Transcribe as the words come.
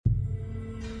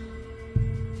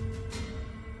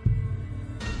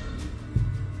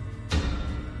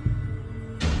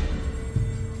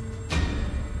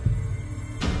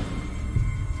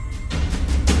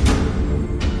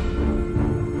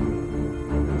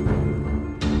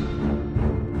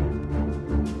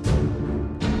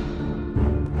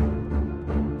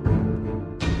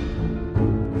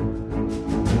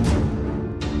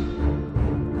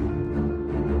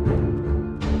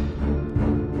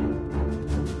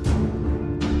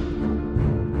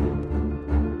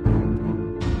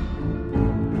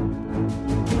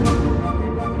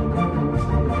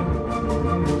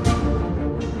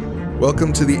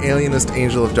Welcome to the Alienist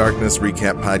Angel of Darkness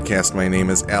recap podcast. My name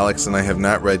is Alex, and I have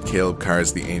not read Caleb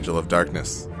Carr's The Angel of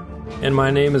Darkness. And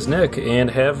my name is Nick, and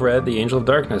have read The Angel of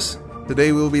Darkness.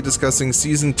 Today we will be discussing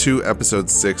Season 2, Episode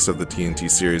 6 of the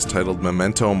TNT series titled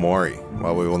Memento Mori.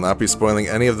 While we will not be spoiling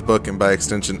any of the book, and by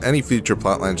extension any future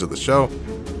plotlines of the show,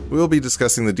 we will be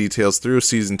discussing the details through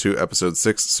Season 2, Episode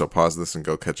 6, so pause this and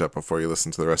go catch up before you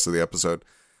listen to the rest of the episode.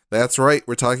 That's right,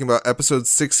 we're talking about Episode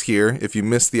 6 here. If you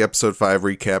missed the Episode 5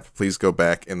 recap, please go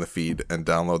back in the feed and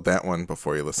download that one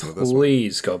before you listen to this one.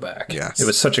 Please go back. Yes. It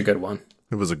was such a good one.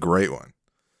 It was a great one.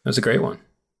 It was a great one.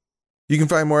 You can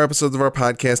find more episodes of our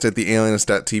podcast at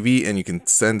thealienist.tv, and you can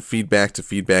send feedback to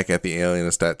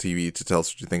feedback@thealienist.tv to tell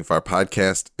us what you think of our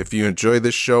podcast. If you enjoy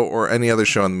this show or any other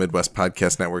show on the Midwest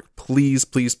Podcast Network, please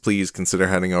consider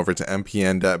heading over to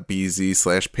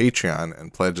mpn.bz/Patreon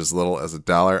and pledge as little as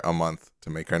 $1 a month to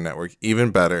make our network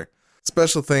even better.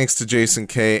 Special thanks to Jason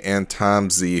K. and Tom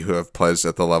Z, who have pledged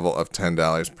at the level of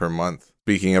 $10 per month.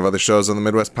 Speaking of other shows on the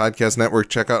Midwest Podcast Network,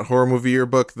 check out Horror Movie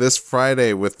Yearbook this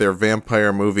Friday with their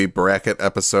vampire movie bracket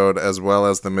episode, as well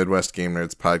as the Midwest Game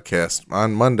Nerds podcast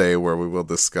on Monday, where we will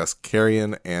discuss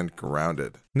Carrion and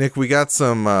Grounded. Nick, we got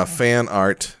some fan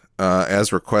art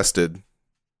as requested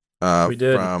We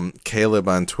did. from Caleb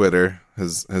on Twitter.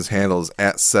 His handle is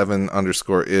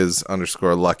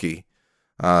 @7_is_lucky.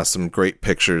 Some great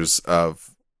pictures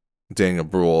of Daniel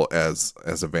Bruhl as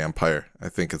a vampire. I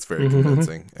think it's very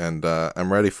convincing, and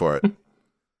I'm ready for it.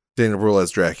 Daniel Bruhl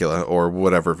as Dracula, or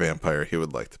whatever vampire he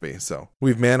would like to be. So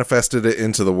we've manifested it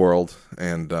into the world,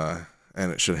 and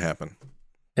it should happen.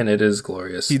 And it is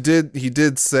glorious. He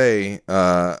did say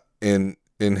in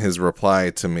his reply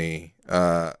to me,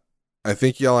 I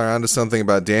think y'all are onto something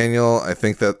about Daniel. I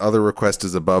think that other request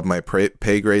is above my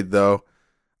pay grade, though.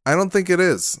 I don't think it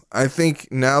is. I think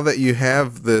now that you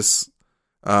have this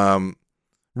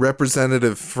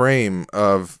representative frame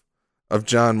of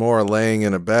John Moore laying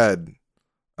in a bed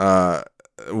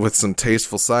with some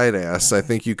tasteful side ass, I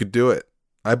think you could do it.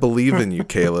 I believe in you,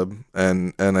 Caleb,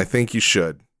 and I think you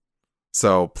should.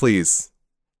 So please.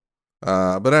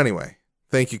 But anyway,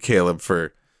 thank you, Caleb,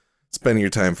 for spending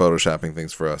your time photoshopping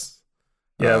things for us.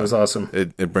 Yeah, it was awesome.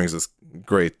 It brings us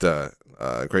great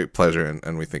pleasure,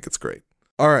 and we think it's great.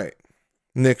 All right,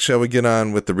 Nick, shall we get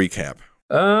on with the recap?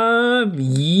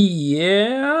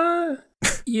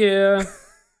 Yeah.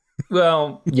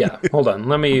 Well, yeah. Hold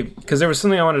on. Because there was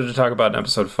something I wanted to talk about in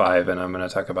episode 5, and I'm going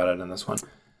to talk about it in this one.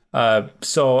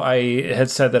 So I had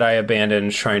said that I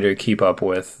abandoned trying to keep up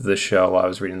with the show while I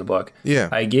was reading the book. Yeah.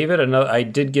 I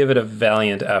did give it a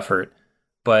valiant effort,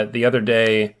 but the other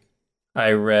day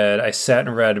I sat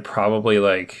and read probably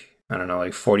like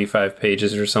 45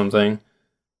 pages or something.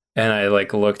 And I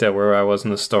looked at where I was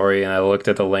in the story, and I looked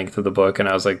at the length of the book, and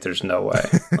I was like, there's no way.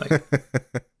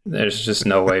 There's just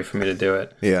no way for me to do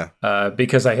it. Yeah.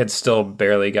 Because I had still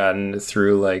barely gotten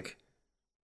through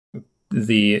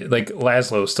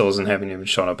Laszlo still haven't even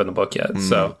shown up in the book yet.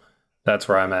 So that's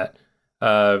where I'm at.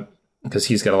 Because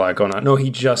he's got a lot going on. No, he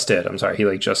just did. I'm sorry.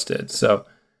 He just did. So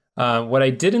what I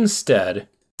did instead,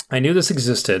 I knew this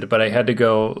existed, but I had to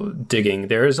go digging.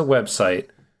 There is a website,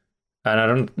 and I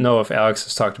don't know if Alex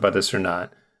has talked about this or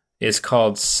not. It's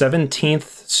called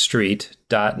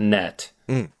 17thstreet.net.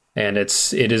 And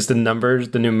it is the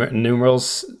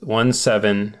numerals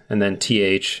 17 and then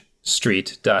th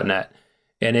street.net.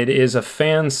 And it is a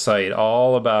fan site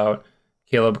all about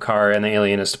Caleb Carr and the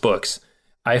Alienist books.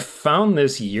 I found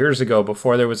this years ago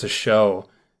before there was a show,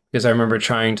 because I remember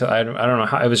trying to, I don't know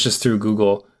how, it was just through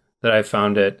Google that I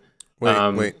found it.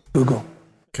 Wait. Google.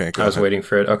 Okay, I was waiting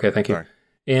for it. Okay, thank you. Sorry.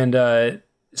 And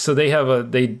so they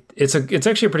have it's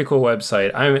actually a pretty cool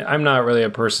website. I'm not really a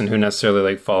person who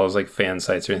necessarily follows fan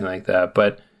sites or anything like that,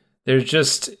 but there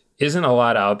just isn't a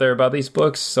lot out there about these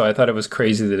books, so I thought it was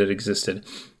crazy that it existed.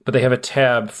 But they have a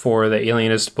tab for the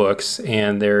Alienist books,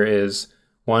 and there is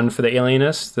one for the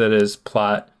Alienist that is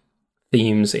plot,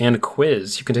 themes, and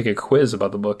quiz. You can take a quiz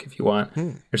about the book if you want.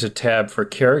 There's a tab for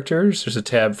characters. There's a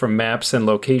tab for maps and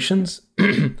locations.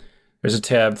 There's a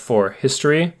tab for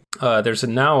history. There's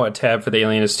now a tab for the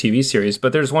Alienist TV series,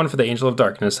 but there's one for the Angel of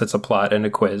Darkness that's a plot and a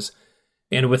quiz.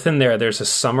 And within there's a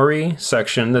summary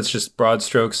section that's just broad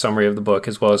stroke summary of the book,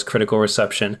 as well as critical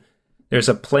reception. There's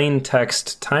a plain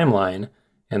text timeline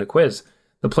and a quiz.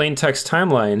 The plain text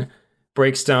timeline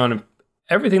breaks down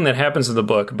everything that happens in the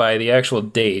book by the actual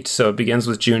date. So it begins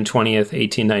with June 20th,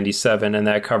 1897, and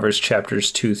that covers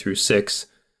chapters 2 through 6.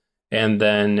 And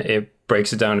then it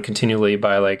breaks it down continually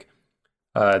by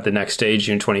the next day,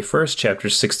 June 21st,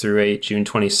 chapters 6 through 8, June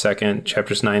 22nd,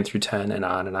 chapters 9 through 10, and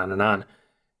on and on and on.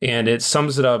 And it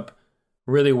sums it up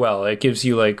really well. It gives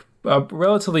you a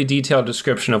relatively detailed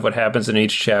description of what happens in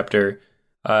each chapter.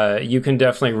 You can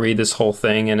definitely read this whole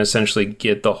thing and essentially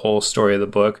get the whole story of the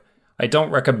book. I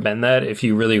don't recommend that if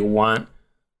you really want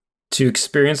to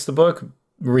experience the book.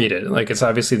 Read it. Like, it's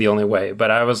obviously the only way.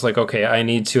 But I was like, okay, I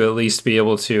need to at least be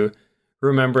able to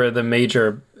remember the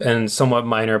major and somewhat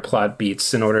minor plot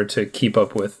beats in order to keep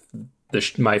up with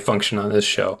my function on this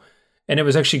show. And it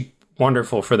was actually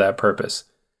wonderful for that purpose.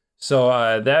 So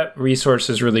that resource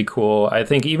is really cool. I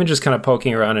think even just kind of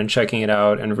poking around and checking it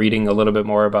out and reading a little bit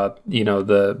more about,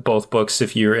 the both books,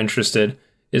 if you're interested,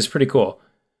 is pretty cool.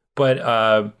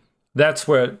 But that's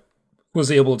what was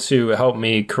able to help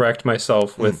me correct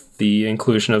myself with the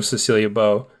inclusion of Cecilia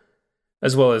Bow,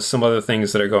 as well as some other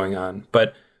things that are going on.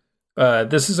 But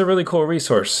this is a really cool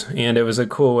resource, and it was a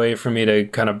cool way for me to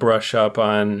kind of brush up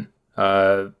on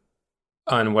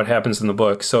what happens in the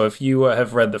book. So if you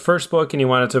have read the first book and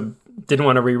you didn't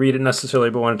want to reread it necessarily,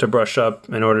 but wanted to brush up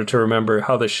in order to remember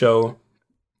how the show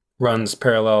runs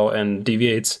parallel and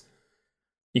deviates,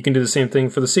 you can do the same thing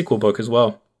for the sequel book as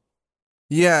well.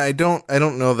 Yeah, I don't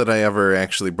know that I ever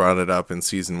actually brought it up in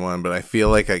season 1, but I feel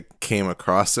like I came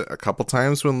across it a couple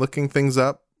times when looking things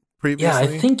up previously.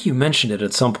 Yeah, I think you mentioned it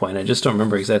at some point. I just don't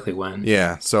remember exactly when.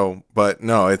 Yeah, but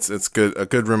no, it's good, a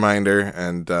good reminder,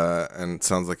 and it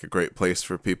sounds like a great place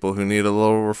for people who need a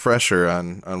little refresher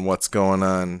on what's going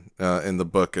on in the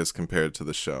book as compared to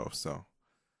the show. So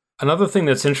another thing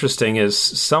that's interesting is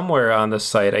somewhere on the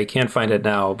site, I can't find it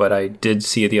now, but I did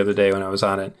see it the other day when I was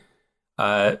on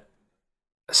it.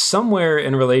 Somewhere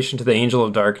in relation to the Angel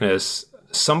of Darkness,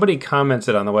 somebody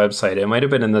commented on the website. It might have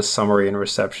been in the summary and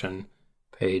reception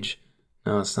page.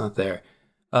 No, it's not there.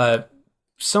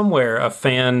 Somewhere a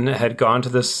fan had gone to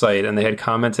this site and they had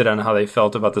commented on how they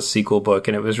felt about the sequel book,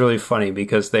 and it was really funny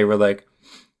because they were like,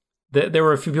 there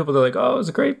were a few people that were like, oh, it was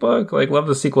a great book, like, love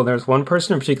the sequel. And there was one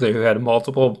person in particular who had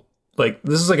multiple, like,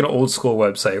 this is like an old school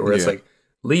website where it's like,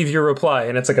 leave your reply,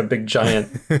 and it's like a big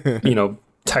giant,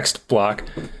 text block.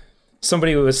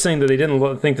 Somebody was saying that they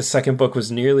didn't think the second book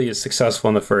was nearly as successful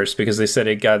in the first because they said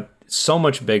it got so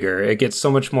much bigger. It gets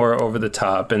so much more over the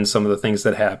top in some of the things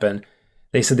that happen.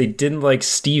 They said they didn't like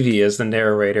Stevie as the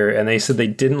narrator, and they said they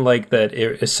didn't like that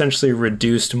it essentially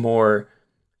reduced more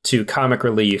to comic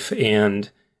relief and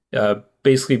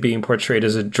basically being portrayed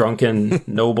as a drunken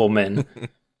nobleman.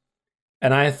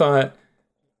 And I thought,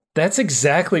 that's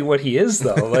exactly what he is,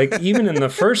 though. Like, even in the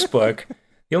first book,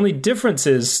 the only difference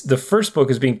is the first book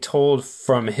is being told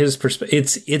from his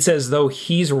perspective. It's as though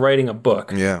he's writing a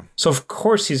book. Yeah. So of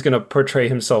course he's going to portray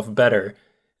himself better.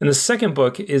 And the second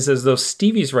book is as though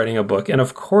Stevie's writing a book. And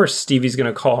of course Stevie's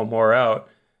going to call Moore out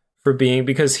for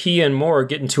because he and Moore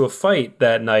get into a fight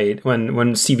that night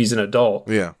when Stevie's an adult.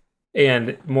 Yeah.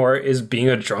 And Moore is being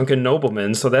a drunken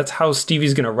nobleman. So that's how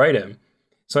Stevie's going to write him.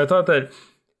 So I thought that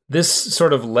this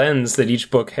sort of lens that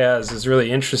each book has is really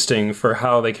interesting for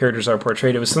how the characters are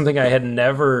portrayed. It was something I had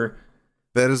never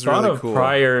thought really of cool.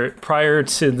 prior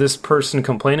to this person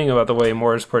complaining about the way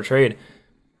Moore is portrayed.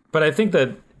 But I think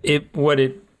that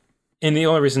and the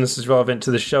only reason this is relevant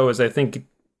to the show is I think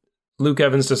Luke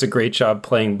Evans does a great job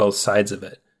playing both sides of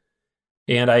it.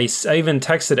 And I even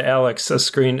texted Alex a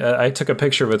screen. I took a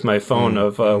picture with my phone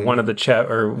of one of the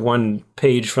chat or one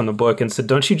page from the book and said,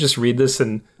 "Don't you just read this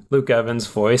in Luke Evans'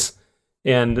 voice?"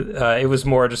 And it was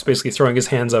more just basically throwing his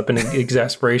hands up in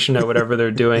exasperation at whatever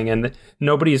they're doing, and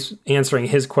nobody's answering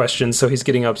his questions, so he's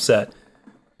getting upset.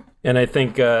 And I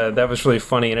think that was really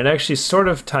funny, and it actually sort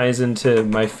of ties into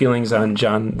my feelings on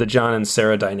the John and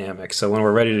Sarah dynamic. So when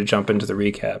we're ready to jump into the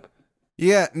recap,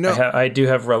 yeah, no, I do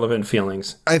have relevant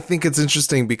feelings. I think it's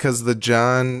interesting because the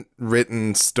John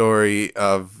written story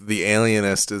of the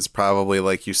alienist is probably,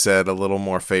 like you said, a little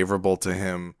more favorable to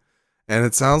him. And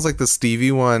it sounds like the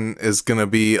Stevie one is going to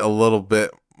be a little bit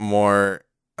more,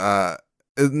 not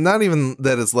even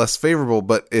that it's less favorable,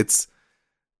 but it's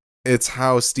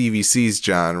how Stevie sees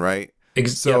John, right?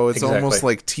 It's almost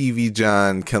like TV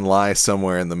John can lie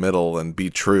somewhere in the middle and be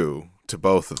true to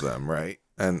both of them, right?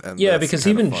 And yeah, because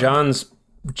even John's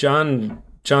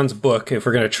book, if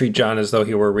we're going to treat John as though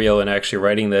he were real and actually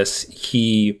writing this,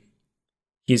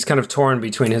 he's kind of torn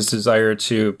between his desire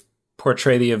to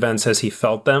portray the events as he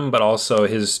felt them, but also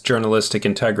his journalistic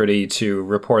integrity to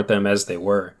report them as they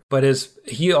were. But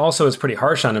he also is pretty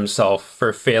harsh on himself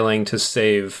for failing to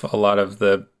save a lot of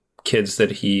the kids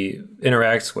that he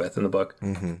interacts with in the book.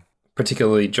 Mm-hmm.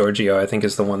 Particularly Giorgio, I think,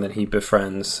 is the one that he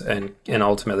befriends and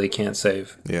ultimately can't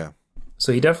save. Yeah.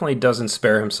 So he definitely doesn't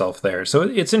spare himself there. So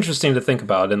it's interesting to think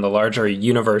about in the larger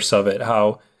universe of it,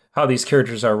 how these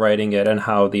characters are writing it and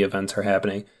how the events are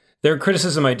happening. Their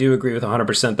criticism I do agree with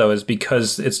 100%, though, is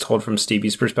because it's told from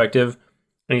Stevie's perspective,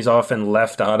 and he's often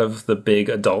left out of the big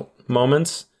adult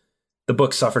moments, the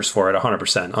book suffers for it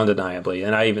 100%, undeniably.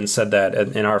 And I even said that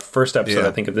in our first episode,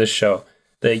 I think, of this show,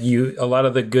 that a lot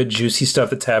of the good, juicy stuff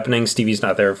that's happening, Stevie's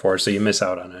not there for, so you miss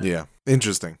out on it. Yeah.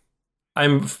 Interesting.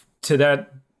 I'm to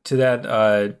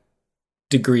that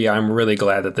degree, I'm really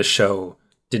glad that the show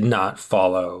did not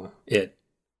follow it,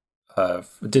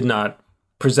 did not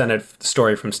present the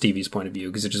story from Stevie's point of view,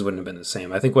 because it just wouldn't have been the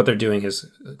same. I think what they're doing is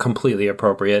completely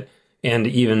appropriate, and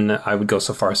even I would go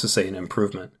so far as to say an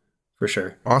improvement, for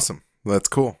sure. Awesome. That's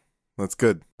cool. That's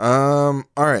good. All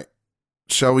right.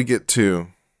 Shall we get to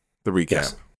the recap?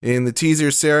 Yes. In the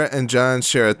teaser, Sarah and John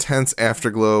share a tense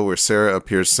afterglow where Sarah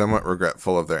appears somewhat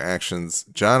regretful of their actions.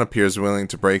 John appears willing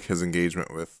to break his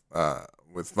engagement with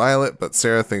Violet, but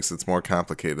Sarah thinks it's more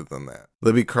complicated than that.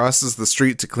 Libby crosses the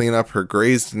street to clean up her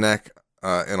grazed neck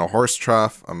in a horse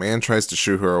trough. A man tries to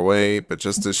shoo her away, but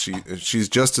just as she's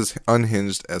just as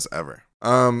unhinged as ever.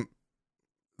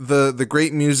 The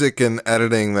great music and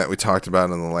editing that we talked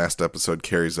about in the last episode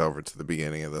carries over to the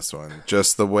beginning of this one.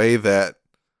 Just the way that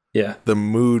the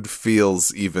mood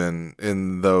feels, even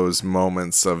in those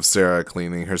moments of Sarah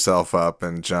cleaning herself up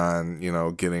and John,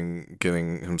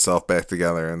 getting himself back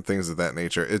together and things of that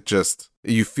nature. It just,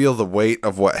 you feel the weight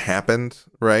of what happened,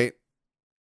 right?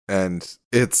 And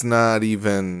it's not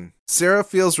even... Sarah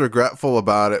feels regretful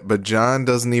about it, but John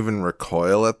doesn't even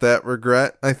recoil at that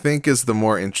regret, I think, is the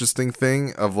more interesting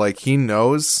thing of, like, he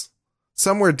knows,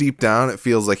 somewhere deep down, it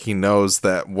feels like he knows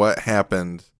that what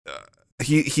happened...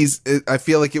 I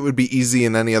feel like it would be easy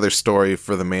in any other story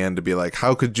for the man to be like,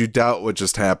 how could you doubt what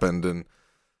just happened, and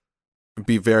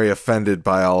be very offended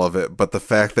by all of it. But the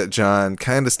fact that John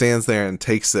kind of stands there and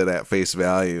takes it at face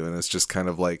value, and it's just kind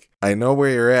of like, I know where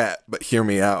you're at, but hear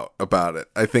me out about it,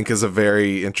 I think is a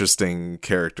very interesting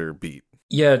character beat.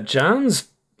 Yeah, John's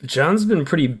been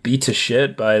pretty beat to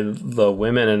shit by the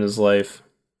women in his life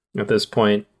at this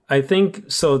point. I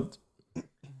think, so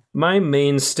my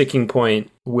main sticking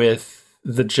point with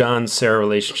the John-Sarah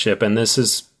relationship, and this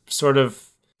is sort of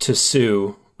to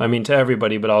Sue, I mean to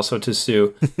everybody, but also to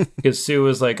Sue, because Sue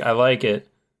was like, I like it,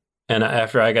 and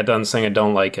after I got done saying I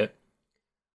don't like it,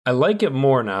 I like it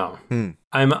more now.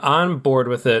 I'm on board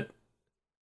with it,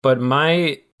 but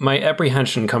my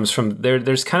apprehension comes from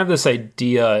there's kind of this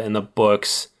idea in the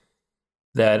books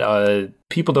that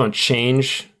people don't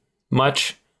change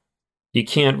much. You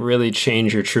can't really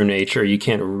change your true nature. You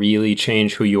can't really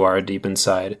change who you are deep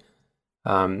inside.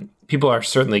 People are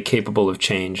certainly capable of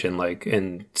change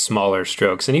in smaller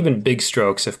strokes and even big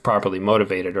strokes if properly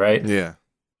motivated, right? Yeah.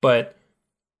 But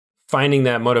finding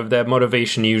that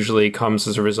motivation usually comes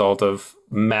as a result of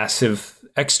massive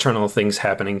external things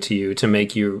happening to you to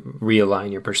make you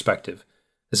realign your perspective.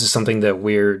 This is something that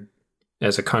we're,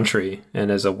 as a country and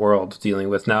as a world, dealing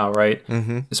with now, right?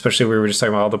 Mm-hmm. Especially we were just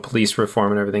talking about all the police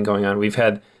reform and everything going on. We've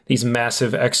had these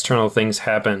massive external things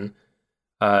happen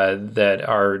that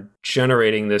are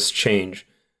generating this change.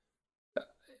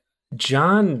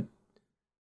 The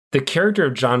character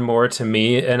of John Moore, to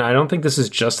me, and I don't think this is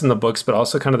just in the books, but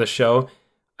also kind of the show,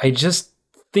 I just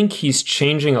think he's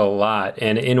changing a lot,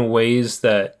 and in ways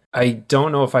that I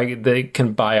don't know if they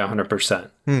can buy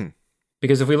 100%.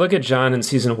 Because if we look at John in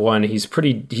season 1, he's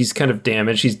kind of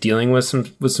damaged. He's dealing with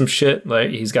some shit.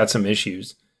 Like, he's got some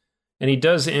issues, and he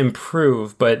does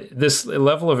improve, but this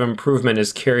level of improvement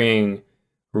is carrying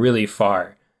really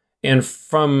far. And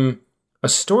from a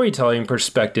storytelling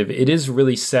perspective, it is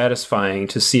really satisfying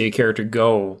to see a character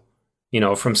go,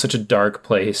 from such a dark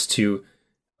place to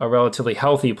a relatively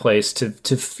healthy place to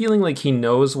feeling like he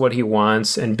knows what he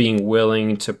wants and being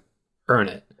willing to earn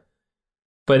it.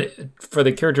 But for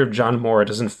the character of John Moore, it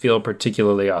doesn't feel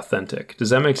particularly authentic.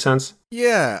 Does that make sense?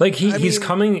 Yeah. Like he's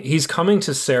coming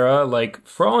to Sarah, like,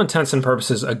 for all intents and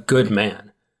purposes, a good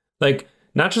man. Like,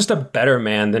 not just a better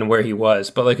man than where he was,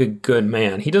 but like a good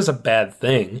man. He does a bad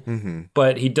thing,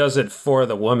 but he does it for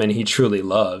the woman he truly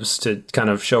loves, to kind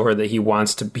of show her that he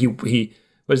wants to be.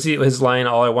 His line?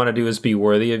 All I want to do is be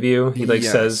worthy of you. He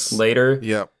says later.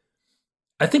 Yep.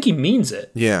 I think he means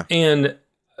it. Yeah. And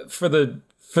for the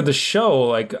show,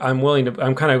 like, I'm willing to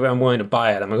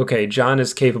buy it. I'm like, okay, John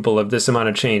is capable of this amount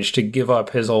of change, to give up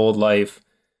his old life,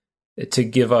 to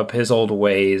give up his old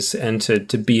ways, and to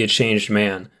be a changed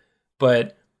man.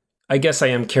 But I guess I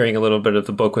am carrying a little bit of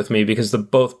the book with me, because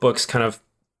both books kind of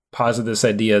posit this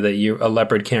idea that a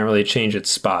leopard can't really change its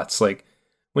spots. Like,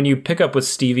 when you pick up with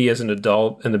Stevie as an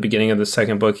adult in the beginning of the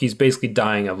second book, he's basically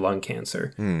dying of lung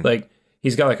cancer. Like,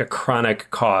 he's got like a chronic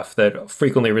cough that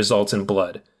frequently results in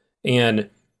blood. And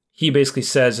he basically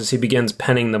says, as he begins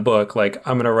penning the book, like,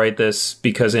 I'm going to write this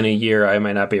because in a year I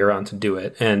might not be around to do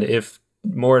it. And if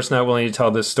Moore's not willing to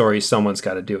tell this story, someone's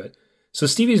got to do it. So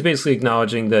Stevie's basically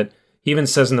acknowledging that he even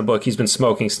says in the book he's been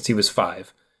smoking since he was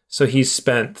 5. So he's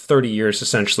spent 30 years,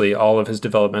 essentially, all of his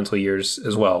developmental years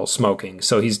as well, smoking.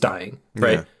 So he's dying,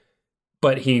 right? Yeah.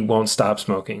 But he won't stop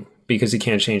smoking because he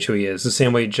can't change who he is. The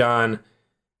same way John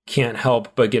can't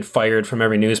help but get fired from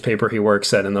every newspaper he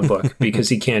works at in the book because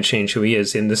he can't change who he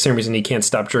is. And the same reason he can't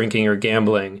stop drinking or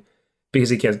gambling because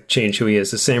he can't change who he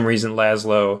is. The same reason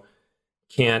Laszlo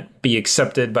can't be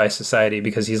accepted by society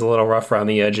because he's a little rough around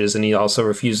the edges, and he also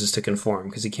refuses to conform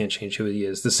because he can't change who he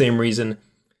is. The same reason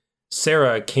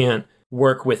Sarah can't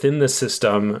work within the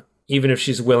system, even if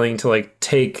she's willing to like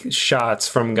take shots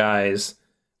from guys,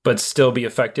 but still be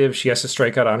effective. She has to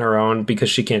strike out on her own because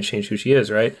she can't change who she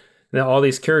is, right? Now, all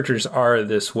these characters are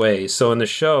this way. So in the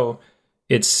show,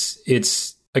 it's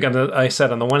like I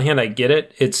said, on the one hand, I get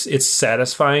it. It's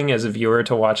satisfying as a viewer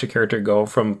to watch a character go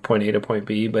from point A to point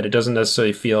B, but it doesn't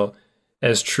necessarily feel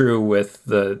as true with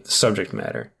the subject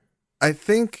matter. I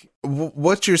think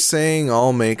what you're saying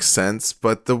all makes sense,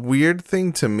 but the weird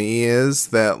thing to me is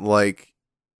that, like,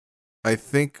 I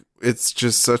think it's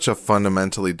just such a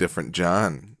fundamentally different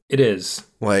John. It is.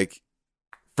 Like,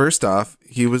 first off,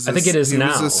 he was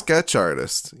now. a sketch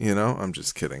artist, you know? I'm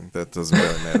just kidding. That doesn't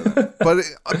really matter.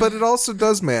 But it also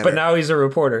does matter. But now he's a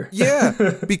reporter.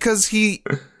 Yeah, because he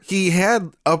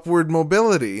had upward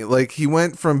mobility. Like, he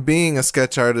went from being a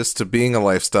sketch artist to being a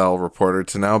lifestyle reporter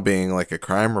to now being like a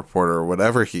crime reporter or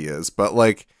whatever he is. But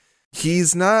like,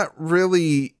 he's not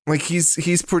really like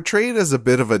he's portrayed as a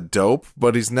bit of a dope,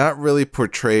 but he's not really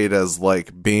portrayed as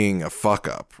like being a fuck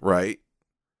up, right?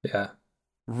 Yeah.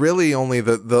 Really, only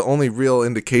the only real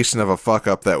indication of a fuck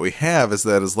up that we have is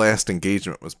that his last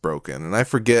engagement was broken. And I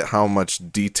forget how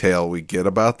much detail we get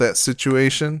about that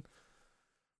situation.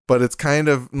 But it's kind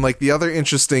of like the other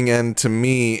interesting end to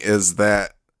me is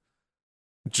that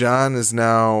John is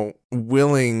now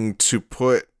willing to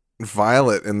put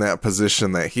Violet in that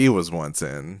position that he was once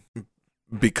in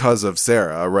because of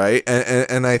Sarah, right?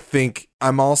 And I think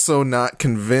I'm also not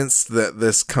convinced that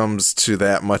this comes to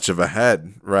that much of a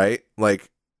head, right? Like,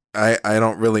 I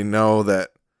don't really know that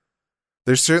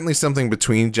there's certainly something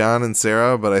between John and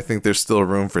Sarah, but I think there's still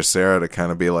room for Sarah to kind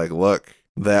of be like, look,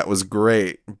 that was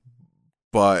great,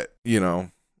 but, you know,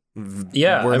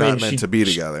 we're not meant to be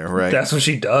together, right? That's what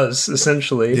she does,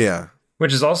 essentially. Yeah.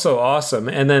 Which is also awesome.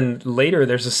 And then later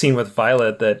there's a scene with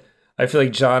Violet that I feel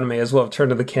like John may as well have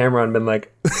turned to the camera and been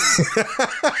like...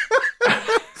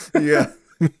 Yeah.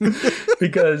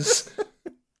 Because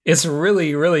it's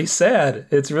really, really sad.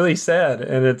 It's really sad.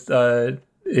 And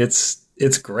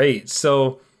it's great.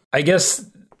 So I guess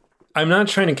I'm not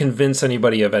trying to convince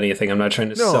anybody of anything. I'm not trying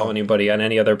to sell anybody on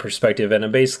any other perspective.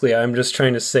 And basically, I'm just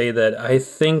trying to say that I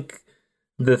think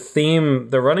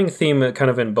the running theme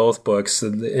kind of in both books,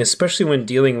 especially when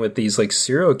dealing with these like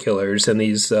serial killers and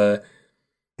these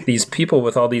people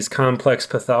with all these complex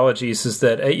pathologies, is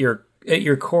that at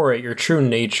your core, at your true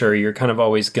nature, you're kind of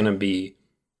always going to be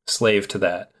slave to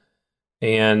that,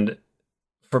 and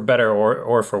for better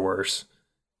or for worse.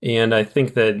 And I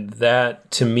think that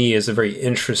to me is a very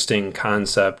interesting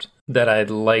concept that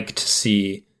I'd like to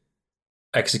see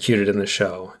executed in the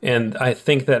show. And I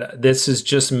think that this is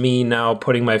just me now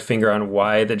putting my finger on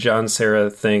why the John Sarah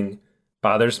thing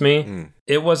bothers me.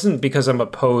 It wasn't because I'm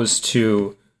opposed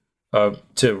to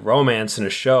romance in a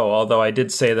show, although I did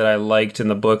say that I liked in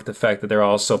the book the fact that they're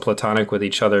all so platonic with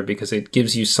each other because it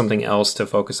gives you something else to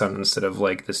focus on instead of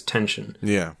like this tension.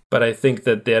 Yeah. But I think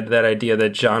that that idea that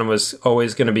John was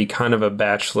always going to be kind of a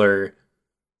bachelor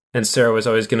and Sarah was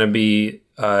always going to be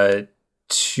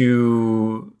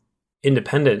too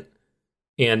independent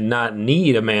and not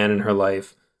need a man in her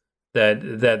life,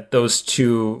 that those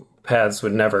two paths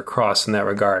would never cross in that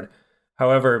regard.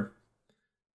 However,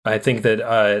 I think that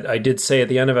I did say at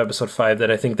the end of episode 5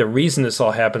 that I think the reason this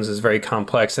all happens is very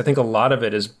complex. I think a lot of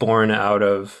it is born out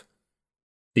of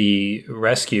the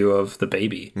rescue of the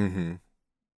baby. Mm-hmm.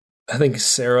 I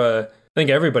think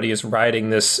everybody is riding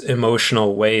this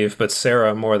emotional wave, but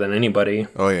Sarah more than anybody.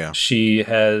 Oh, yeah. She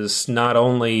has not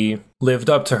only lived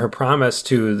up to her promise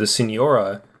to the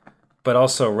Signora, but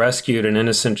also rescued an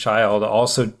innocent child,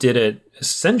 also did it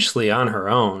essentially on her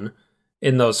own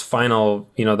in those final,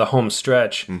 the home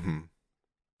stretch. Mm-hmm.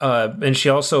 And she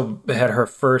also had her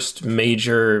first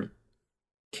major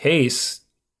case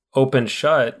opened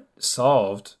shut,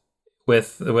 solved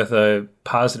with a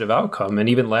positive outcome. And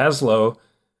even Laszlo,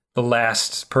 the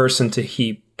last person to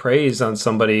heap praise on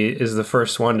somebody, is the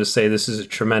first one to say this is a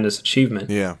tremendous achievement.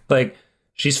 Yeah. Like,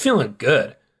 she's feeling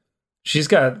good. She's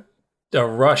got a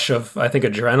rush of, I think,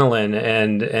 adrenaline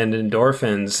and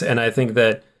endorphins. And I think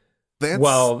that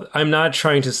Well, I'm not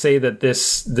trying to say that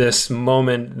this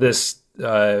moment, this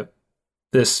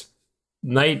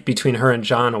night between her and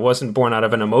John wasn't born out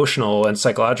of an emotional and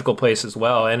psychological place as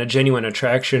well, and a genuine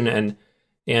attraction and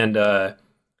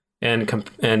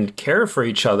and care for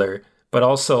each other, but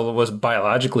also was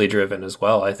biologically driven as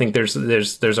well. I think there's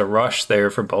a rush there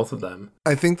for both of them.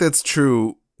 I think that's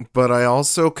true, but I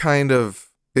also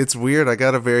it's weird. I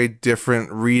got a very different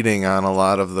reading on a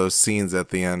lot of those scenes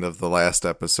at the end of the last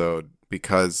episode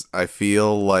because I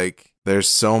feel like there's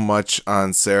so much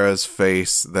on Sarah's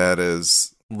face that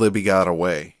is Libby got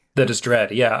away. That is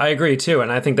dread. Yeah, I agree too, and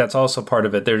I think that's also part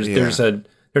of it. There's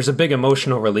a big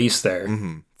emotional release there.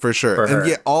 Mm-hmm, for sure. For her. And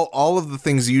yeah, all of the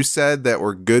things you said that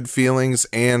were good feelings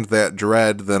and that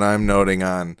dread that I'm noting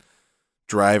on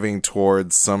driving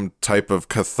towards some type of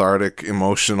cathartic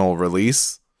emotional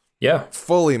release. Yeah.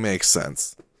 Fully makes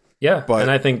sense. Yeah. But, and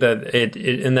I think that it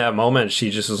in that moment she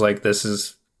just was like, this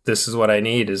is what I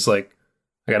need, is like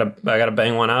I gotta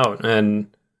bang one out.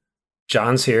 And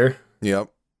John's here.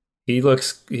 Yep. He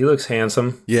looks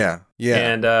handsome. Yeah. Yeah.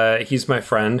 And he's my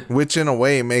friend. Which in a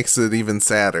way makes it even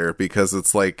sadder because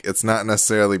it's like it's not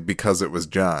necessarily because it was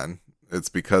John. It's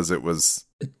because it was.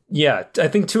 Yeah, I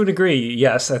think to a degree,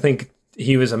 yes. I think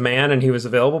he was a man and he was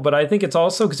available, but I think it's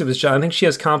also because it was John. I think she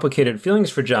has complicated feelings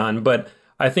for John, but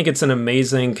I think it's an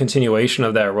amazing continuation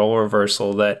of that role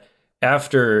reversal that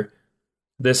after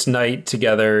this night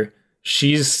together,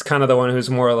 she's kind of the one who's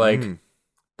more like,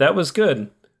 that was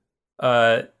good.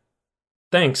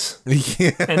 Thanks.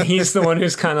 Yeah. And he's the one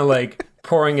who's kind of like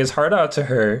pouring his heart out to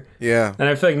her. Yeah. And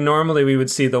I feel like normally we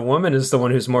would see the woman as the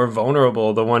one who's more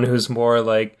vulnerable, the one who's more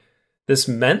like, this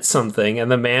meant something,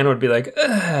 and the man would be like,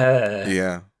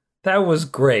 yeah, that was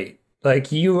great.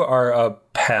 Like, you are a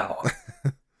pal.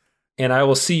 And I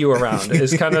will see you around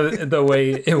is kind of the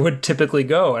way it would typically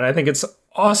go. And I think it's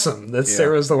awesome that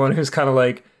Sarah's the one who's kind of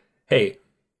like, hey,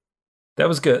 that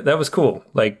was good. That was cool.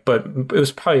 Like, but it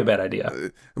was probably a bad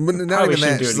idea. But not even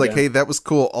that. She's like, hey, that was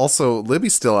cool. Also,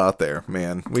 Libby's still out there,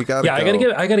 man. We gotta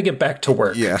go. I gotta get back to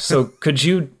work. Yeah. So could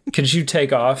you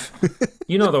take off?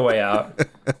 You know the way out.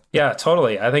 Yeah,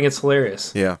 totally. I think it's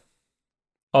hilarious. Yeah.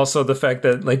 Also, the fact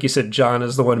that, like you said, John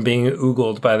is the one being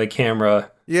oogled by the camera.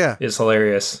 Yeah. Is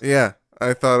hilarious. Yeah.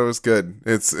 I thought it was good.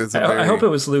 I hope it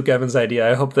was Luke Evans'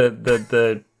 idea. I hope that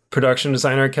the production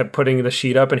designer kept putting the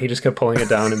sheet up and he just kept pulling it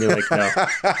down and being like, no,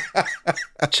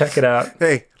 check it out.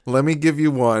 Hey, let me give you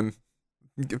one.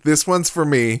 This one's for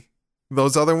me.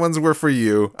 Those other ones were for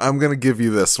you. I'm going to give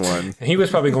you this one. And he was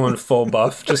probably going full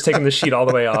buff, just taking the sheet all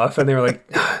the way off. And they were like,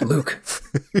 Luke,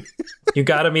 you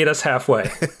got to meet us halfway.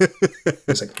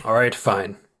 He's like, all right,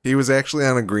 fine. He was actually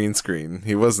on a green screen.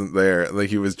 He wasn't there. Like,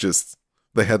 he was just,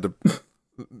 they had to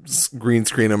green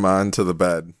screen him onto the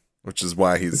bed, which is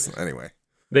why anyway.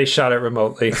 They shot it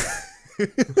remotely.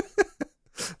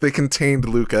 They contained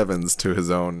Luke Evans to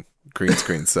his own green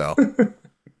screen cell.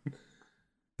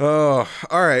 Oh,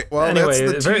 all right. Well, anyway,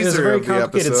 that's the teaser it's a very of the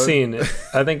complicated episode. scene.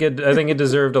 I think it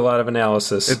deserved a lot of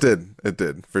analysis. It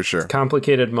did for sure.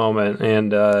 Complicated moment,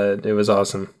 and it was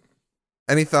awesome.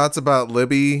 Any thoughts about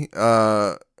Libby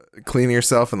cleaning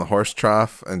herself in the horse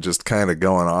trough and just kind of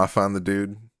going off on the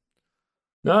dude?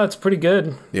 No, it's pretty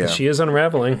good. Yeah. She is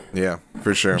unraveling. Yeah,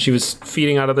 for sure. She was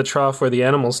feeding out of the trough where the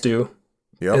animals do.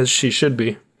 Yep. As she should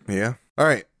be. Yeah. All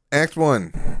right. Act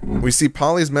 1. We see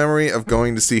Polly's memory of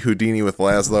going to see Houdini with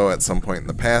Laszlo at some point in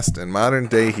the past. In modern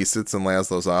day, he sits in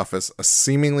Laszlo's office,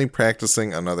 seemingly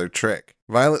practicing another trick.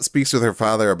 Violet speaks with her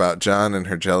father about John and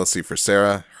her jealousy for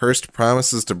Sarah. Hurst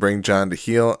promises to bring John to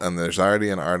heel, and there's already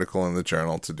an article in the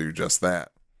journal to do just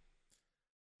that.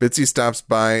 Bitsy stops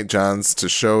by John's to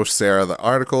show Sarah the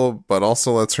article, but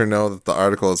also lets her know that the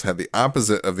article has had the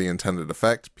opposite of the intended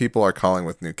effect. People are calling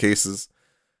with new cases.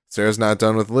 Sarah's not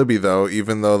done with Libby, though,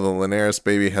 even though the Linares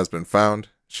baby has been found.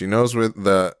 She knows where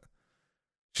the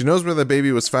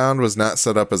baby was found was not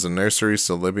set up as a nursery,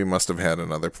 so Libby must have had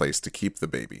another place to keep the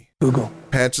baby. Google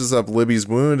Patches up Libby's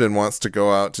wound and wants to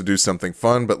go out to do something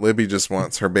fun, but Libby just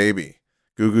wants her baby.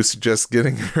 Gugu suggests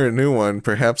getting her a new one,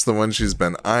 perhaps the one she's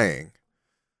been eyeing.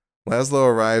 Laszlo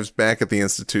arrives back at the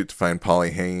Institute to find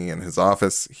Polly hanging in his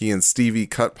office. He and Stevie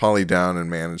cut Polly down and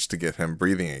manage to get him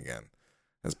breathing again.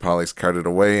 As Polly's carted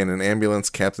away in an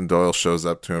ambulance, Captain Doyle shows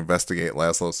up to investigate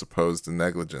Laszlo's supposed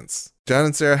negligence. John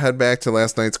and Sarah head back to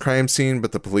last night's crime scene,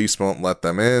 but the police won't let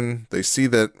them in. They see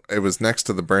that it was next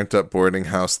to the burnt-up boarding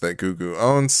house that Gugu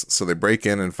owns, so they break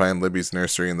in and find Libby's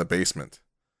nursery in the basement.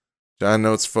 John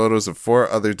notes photos of 4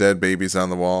 other dead babies on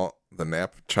the wall, the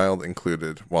nap child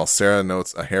included, while Sarah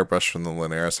notes a hairbrush from the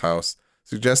Linares house,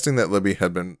 suggesting that Libby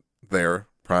had been there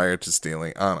prior to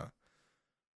stealing Anna.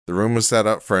 The room was set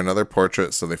up for another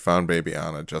portrait, so they found baby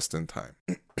Anna just in time.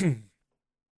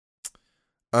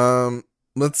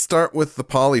 Let's start with the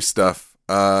Polly stuff.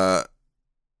 The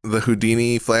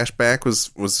Houdini flashback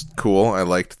was cool. I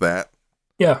liked that.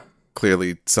 Yeah.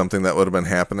 Clearly something that would have been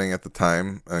happening at the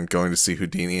time, and going to see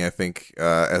Houdini, I think,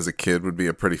 as a kid would be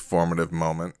a pretty formative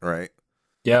moment, right?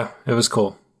 Yeah, it was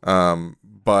cool.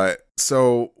 But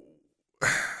so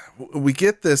we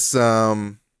get this,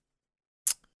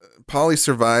 Polly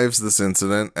survives this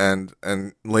incident,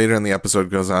 and later in the episode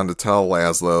goes on to tell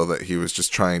Laszlo that he was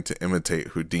just trying to imitate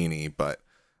Houdini. But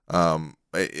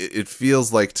it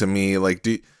feels like to me, like,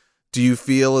 do you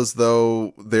feel as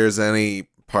though there's any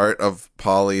part of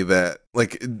Polly that,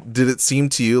 like, did it seem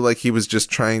to you like he was just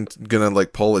gonna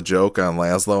like pull a joke on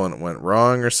Laszlo and it went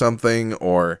wrong or something?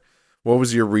 Or what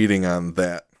was your reading on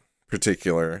that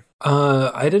particular?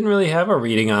 I didn't really have a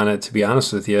reading on it, to be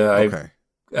honest with you. Okay.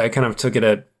 I kind of took it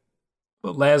at,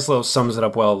 Laszlo sums it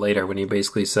up well later when he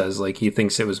basically says, like, he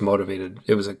thinks it was motivated.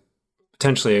 It was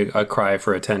potentially a cry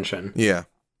for attention. Yeah.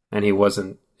 And he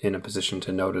wasn't in a position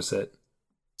to notice it.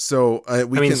 So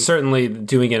certainly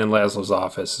doing it in Laszlo's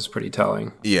office is pretty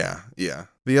telling. Yeah, yeah.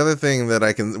 The other thing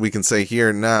that we can say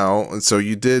here now, so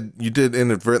you did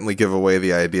inadvertently give away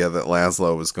the idea that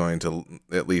Laszlo was going to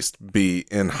at least be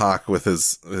in hock with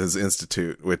his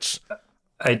institute, which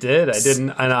I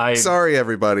didn't, and I sorry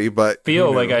everybody, but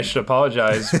feel like I should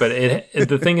apologize. But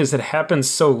the thing is, it happens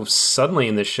so suddenly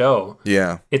in the show.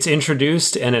 Yeah, it's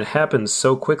introduced and it happens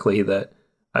so quickly that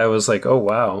I was like, oh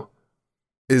wow.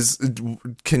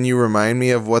 Can you remind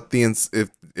me of what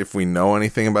if we know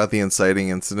anything about the inciting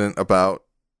incident, about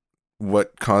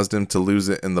what caused him to lose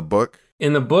it in the book?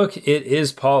 In the book, it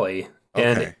is Polly,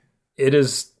 and it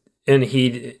is, and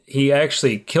he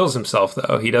actually kills himself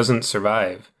though. He doesn't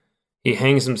survive. He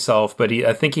hangs himself, but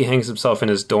I think he hangs himself in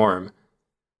his dorm.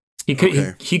 He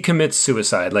commits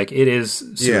suicide. Like, it is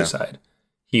suicide. Yeah.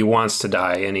 He wants to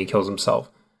die and he kills himself,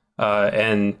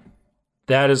 and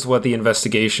that is what the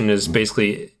investigation is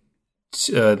basically.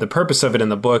 The purpose of it in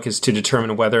the book is to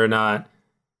determine whether or not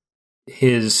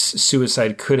his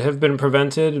suicide could have been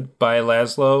prevented by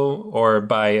Laszlo or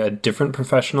by a different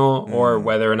professional, or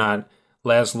whether or not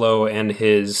Laszlo and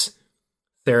his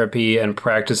therapy and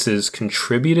practices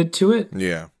contributed to it.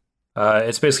 Yeah.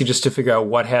 It's basically just to figure out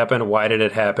what happened, why did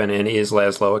it happen, and is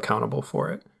Laszlo accountable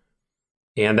for it?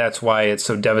 And that's why it's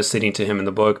so devastating to him in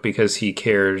the book, because he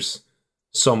cares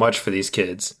so much for these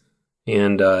kids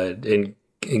and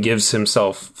gives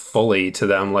himself fully to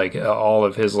them. Like, all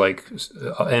of his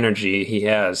energy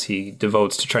he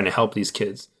devotes to trying to help these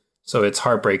kids. So it's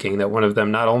heartbreaking that one of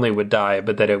them not only would die,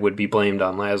 but that it would be blamed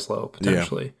on Laszlo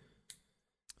potentially.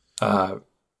 Yeah.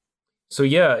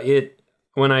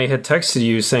 When I had texted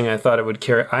you saying I thought it would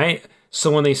carry,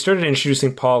 so when they started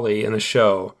introducing Polly in the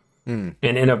show, and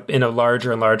in a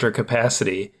larger and larger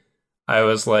capacity, I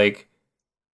was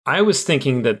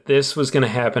thinking that this was going to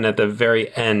happen at the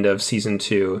very end of season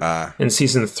 2, and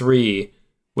season 3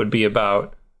 would be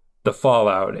about the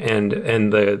fallout and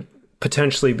the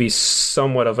potentially be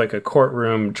somewhat of like a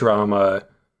courtroom drama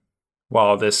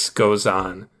while this goes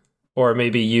on, or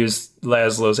maybe use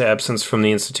Laszlo's absence from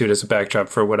the Institute as a backdrop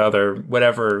for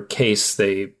whatever case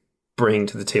they bring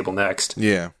to the table next.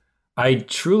 Yeah, I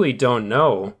truly don't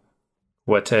know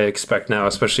what to expect now,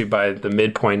 especially by the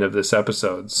midpoint of this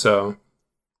episode. So.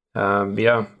 I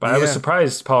was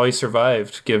surprised Polly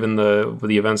survived given the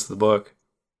events of the book.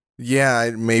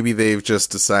 Yeah, maybe they've just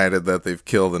decided that they've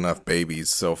killed enough babies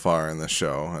so far in the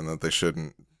show and that they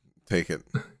shouldn't take it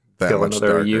that much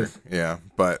darker. Youth. Yeah,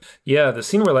 but the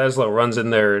scene where Laszlo runs in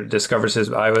there, discovers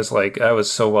I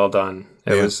was so well done.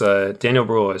 It was Daniel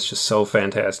Bruhl is just so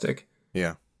fantastic.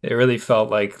 Yeah, it really felt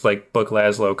like book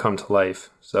Laszlo come to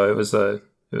life. So it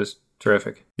was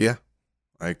terrific. Yeah,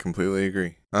 I completely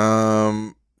agree.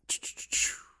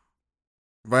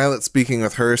 Violet speaking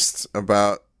with Hearst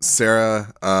about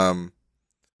Sarah.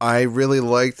 I really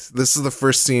liked. This is the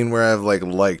first scene where I've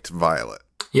liked Violet.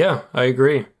 Yeah, I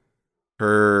agree.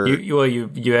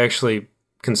 You actually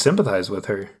can sympathize with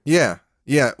her. Yeah.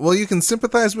 Well, you can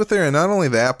sympathize with her, and not only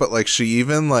that, but she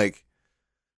even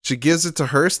she gives it to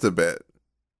Hearst a bit,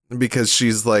 because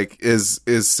she's like, is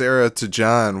Sarah to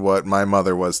John what my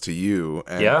mother was to you?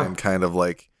 And kind of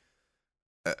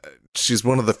she's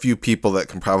one of the few people that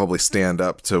can probably stand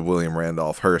up to William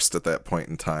Randolph Hearst at that point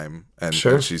in time, and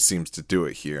she seems to do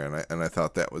it here, and I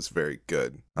thought that was very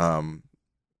good.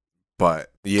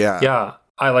 But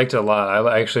I liked it a lot.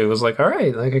 I actually was like, all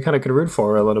right, I kind of could root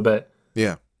for her a little bit.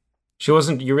 Yeah, she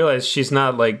wasn't. You realize she's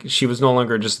not she was no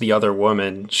longer just the other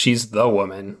woman. She's the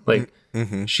woman.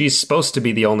 She's supposed to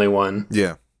be the only one.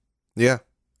 Yeah,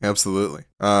 absolutely.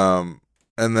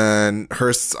 And then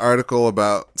Hearst's article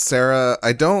about Sarah,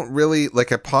 I don't really,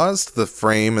 like, I paused the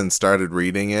frame and started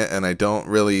reading it, and I don't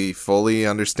really fully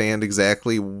understand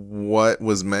exactly what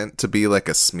was meant to be, like,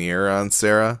 a smear on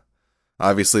Sarah.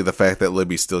 Obviously, the fact that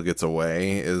Libby still gets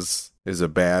away is a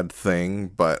bad thing,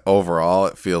 but overall,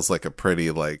 it feels like a pretty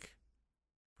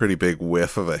big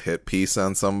whiff of a hit piece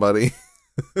on somebody.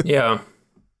 Yeah.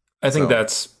 I think So,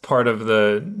 that's part of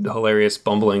the hilarious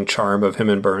bumbling charm of him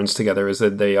and Burns together is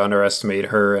that they underestimate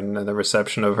her and the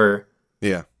reception of her.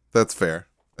 yeah, that's fair.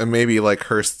 And maybe like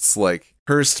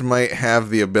Hearst might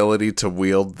have the ability to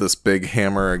wield this big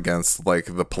hammer against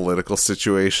like the political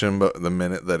situation, but the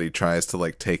minute that he tries to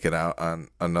like take it out on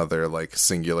another like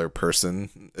singular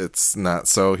person, he's not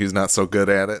so good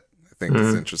at it. I think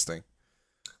it's interesting.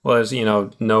 Well, as you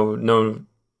know,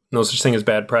 no such thing as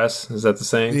bad press. Is that the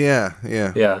saying? Yeah,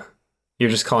 yeah. Yeah. You're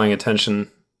just calling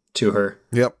attention to her.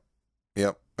 Yep.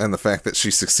 Yep. And the fact that she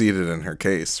succeeded in her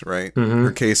case, right? Mm-hmm.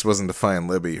 Her case wasn't to find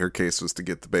Libby. Her case was to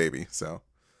get the baby. So,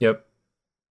 Yep.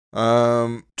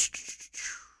 Gugu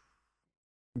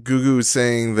is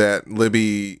saying that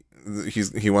Libby,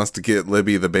 he wants to get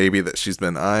Libby the baby that she's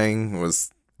been eyeing,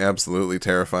 was absolutely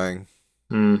terrifying.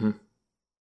 Mm-hmm.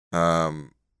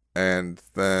 And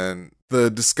then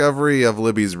the discovery of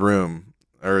Libby's room,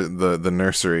 or the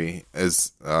nursery,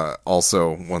 is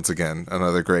also, once again,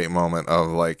 another great moment of,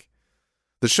 like,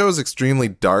 the show is extremely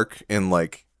dark in,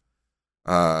 like,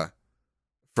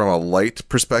 from a light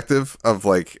perspective of,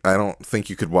 like, I don't think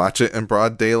you could watch it in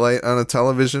broad daylight on a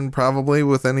television, probably,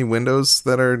 with any windows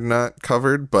that are not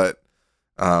covered, but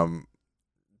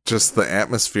just the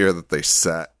atmosphere that they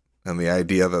set, and the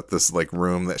idea that this, like,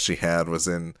 room that she had was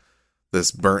in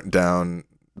this burnt down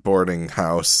boarding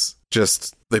house,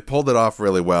 just, they pulled it off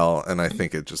really well, and I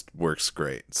think it just works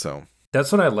great. So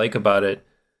that's what I like about it.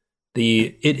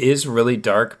 It is really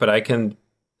dark, but I can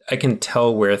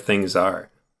tell where things are.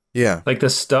 yeah, Like the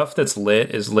stuff that's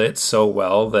lit is lit so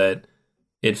well that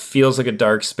it feels like a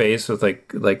dark space with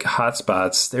like hot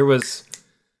spots. There was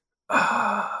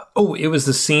it was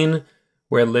the scene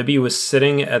where Libby was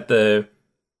sitting at the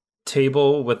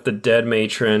table with the dead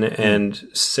matron and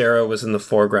Sarah was in the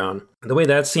foreground. The way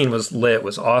that scene was lit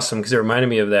was awesome because it reminded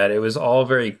me of that. It was all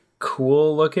very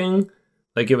cool looking.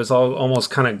 Like it was all almost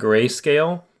kind of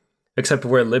grayscale, except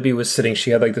where Libby was sitting,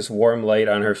 she had like this warm light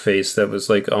on her face that was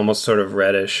like almost sort of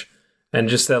reddish. And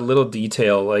just that little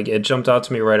detail, like it jumped out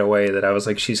to me right away that I was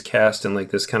like, she's cast in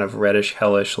like this kind of reddish,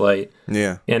 hellish light.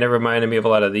 yeah, And it reminded me of a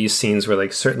lot of these scenes where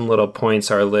like certain little points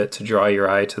are lit to draw your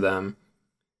eye to them.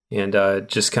 And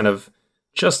just kind of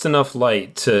just enough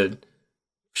light to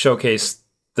showcase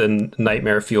the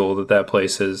nightmare fuel that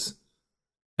place is.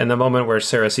 And the moment where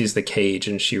Sarah sees the cage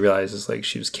and she realizes like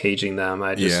she was caging them,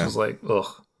 I just was like,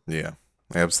 ugh. Yeah,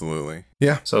 absolutely.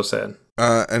 Yeah. So sad.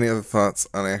 Any other thoughts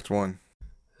on Act 1?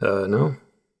 No.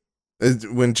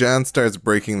 When John starts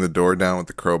breaking the door down with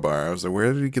the crowbar, I was like,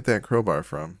 where did he get that crowbar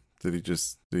from? Did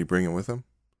he bring it with him?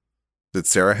 Did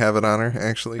Sarah have it on her,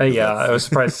 actually? Yeah, I was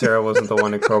surprised Sarah wasn't the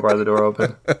one to crowbar the door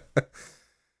open.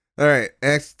 All right,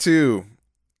 Act 2.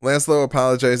 Laszlo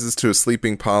apologizes to a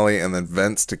sleeping Polly and then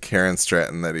vents to Karen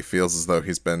Stratton that he feels as though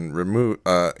he's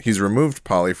removed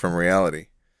Polly from reality.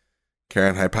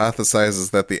 Karen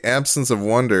hypothesizes that the absence of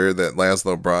wonder that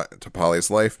Laszlo brought to Polly's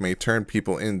life may turn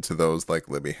people into those like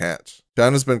Libby Hatch.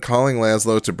 John has been calling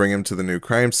Laszlo to bring him to the new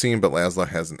crime scene, but Laszlo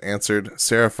hasn't answered.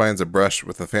 Sarah finds a brush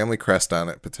with a family crest on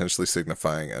it, potentially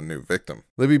signifying a new victim.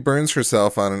 Libby burns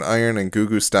herself on an iron and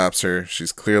Gugu stops her.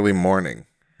 She's clearly mourning.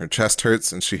 Her chest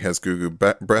hurts and she has Gugu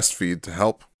breastfeed to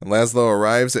help. And Laszlo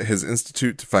arrives at his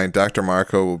institute to find Dr.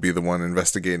 Marco will be the one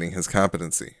investigating his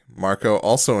competency. Marco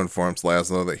also informs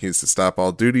Laszlo that he's to stop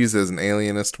all duties as an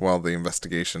alienist while the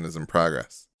investigation is in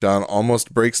progress. John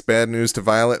almost breaks bad news to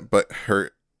Violet, but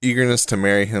her eagerness to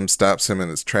marry him stops him in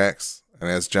his tracks. And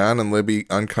as John and Libby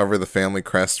uncover the family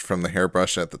crest from the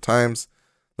hairbrush at the Times,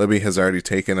 Libby has already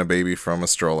taken a baby from a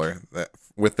stroller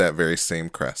with that very same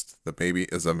crest. The baby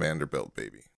is a Vanderbilt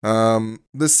baby.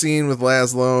 This scene with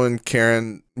Laszlo and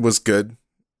Karen was good.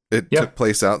 It took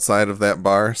place outside of that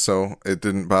bar, so it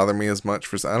didn't bother me as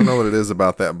much. I don't know what it is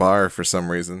about that bar for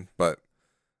some reason, but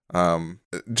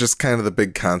just kind of the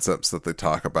big concepts that they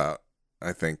talk about,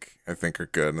 I think are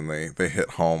good, and they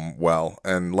hit home well.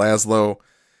 And Laszlo,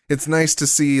 it's nice to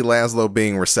see Laszlo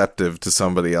being receptive to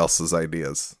somebody else's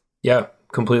ideas. Yeah,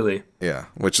 completely. Yeah,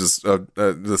 which is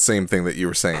the same thing that you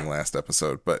were saying last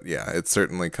episode, but yeah, it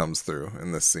certainly comes through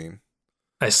in this scene.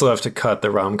 I still have to cut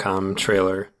the rom-com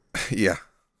trailer. Yeah.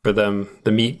 For them,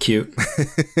 the meet cute. Libby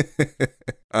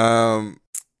and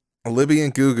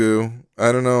Gugu,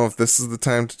 I don't know if this is the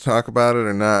time to talk about it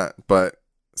or not, but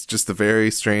It's just a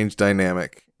very strange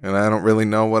dynamic. And I don't really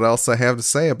know what else I have to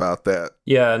say about that.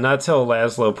 Yeah, not till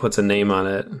Laszlo puts a name on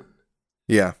it.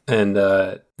 Yeah. And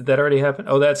did that already happen?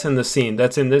 Oh, that's in the scene.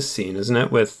 That's in this scene, isn't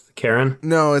it, with Karen?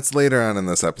 No, it's later on in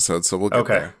this episode, so we'll get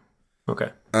there. Okay.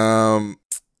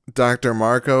 Dr.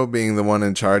 Marco being the one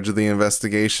in charge of the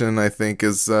investigation, I think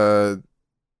is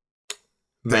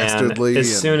dastardly.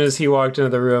 As soon as he walked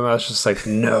into the room, I was just like,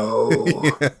 no.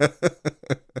 Yeah.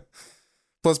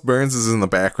 Plus, Burns is in the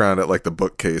background at like the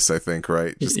bookcase, I think,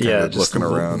 right? Just kind of looking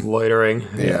around. Loitering.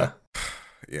 Yeah.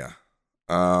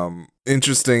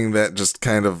 Interesting that just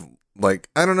kind of like,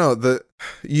 I don't know,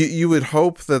 you would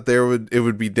hope that it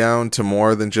would be down to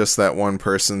more than just that one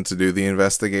person to do the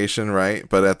investigation, right?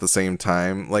 But at the same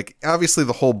time, like, obviously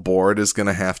the whole board is going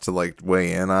to have to like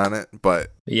weigh in on it,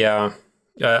 but yeah,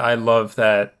 I love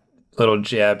that little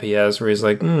jab he has where he's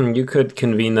like, you could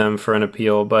convene them for an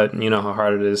appeal, but you know how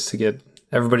hard it is to get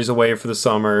everybody's away for the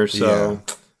summer, so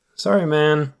sorry,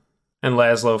 man. And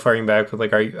Laszlo firing back with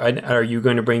like, are you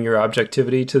going to bring your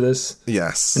objectivity to this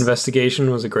investigation?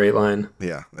 Was a great line.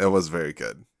 Yeah, it was very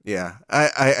good. Yeah,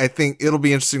 I think it'll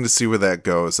be interesting to see where that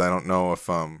goes. I don't know if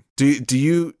do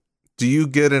you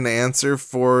get an answer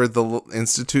for the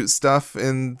Institute stuff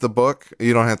in the book?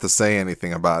 You don't have to say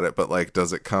anything about it, but like,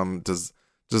 does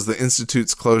the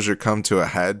Institute's closure come to a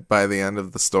head by the end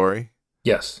of the story?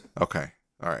 Yes. Okay.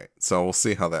 All right. So we'll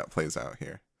see how that plays out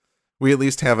here. We at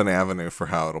least have an avenue for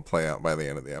how it'll play out by the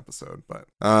end of the episode. But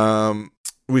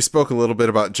we spoke a little bit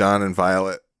about John and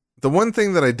Violet. The one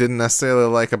thing that I didn't necessarily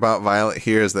like about Violet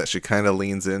here is that she kind of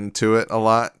leans into it a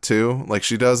lot too. Like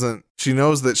she knows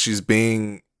that she's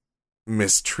being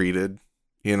mistreated,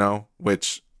 you know,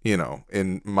 which, you know,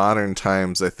 in modern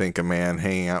times, I think a man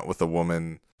hanging out with a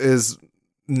woman is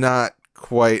not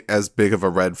quite as big of a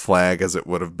red flag as it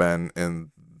would have been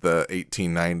in the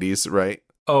 1890s, right?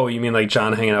 Oh, you mean like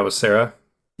John hanging out with Sarah?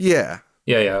 Yeah.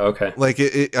 Yeah, okay. Like,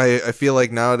 I feel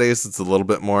like nowadays it's a little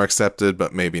bit more accepted,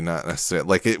 but maybe not necessarily.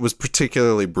 Like, it was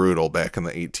particularly brutal back in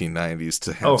the 1890s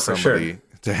to have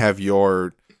to have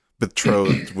your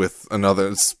betrothed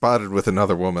spotted with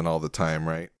another woman all the time,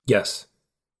 right? Yes.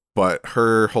 But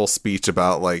her whole speech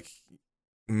about, like,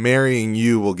 marrying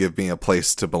you will give me a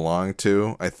place to belong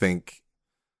to, I think,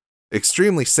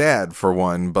 extremely sad for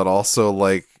one, but also,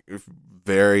 like,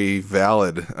 very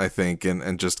valid, I think,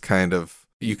 and just kind of,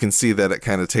 you can see that it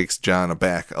kind of takes John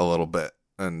aback a little bit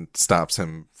and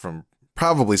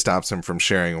probably stops him from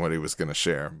sharing what he was going to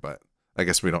share, but I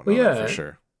guess we don't know that for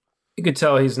sure. You could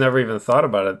tell he's never even thought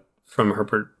about it from her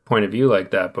point of view like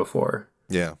that before.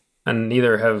 Yeah. And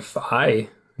neither have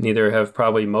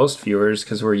probably most viewers,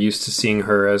 because we're used to seeing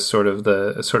her as sort of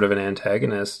an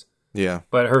antagonist. Yeah.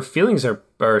 But her feelings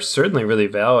are certainly really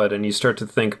valid, and you start to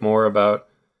think more about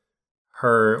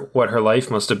what her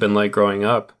life must have been like growing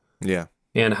up. Yeah.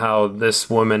 And how this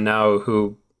woman now,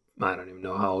 who I don't even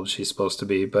know how old she's supposed to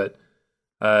be, but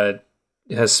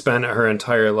has spent her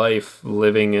entire life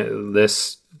living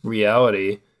this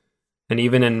reality. And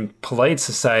even in polite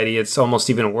society, it's almost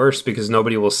even worse because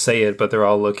nobody will say it, but they're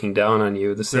all looking down on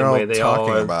you. The same way they all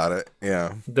talking about it.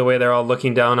 Yeah. The way they're all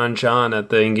looking down on John at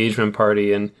the engagement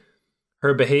party. And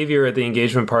her behavior at the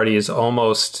engagement party is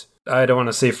almost, I don't want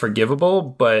to say forgivable,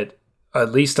 but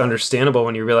at least understandable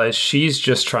when you realize she's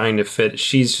just trying to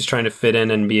fit in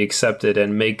and be accepted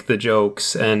and make the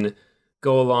jokes and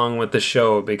go along with the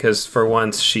show, because for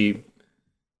once she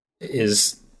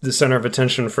is the center of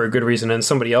attention for a good reason and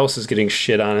somebody else is getting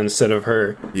shit on instead of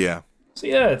her. Yeah. So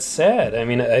yeah, it's sad. I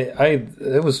mean, I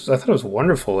thought it was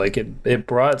wonderful. Like it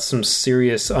brought some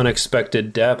serious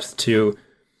unexpected depth to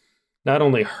not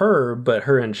only her, but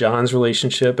her and John's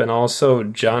relationship, and also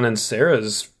John and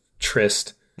Sarah's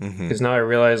tryst. Because now I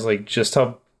realize like just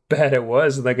how bad it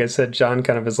was. And like I said, John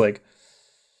kind of is like,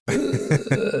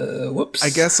 whoops.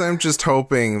 I guess I'm just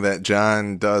hoping that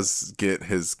John does get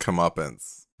his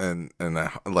comeuppance and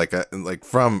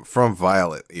from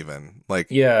Violet even. Like,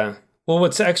 yeah. Well,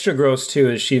 what's extra gross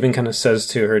too is she even kind of says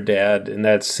to her dad in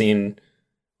that scene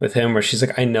with him where she's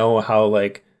like, I know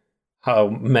how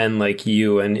men like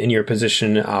you and in your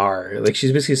position are. Like,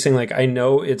 she's basically saying like, I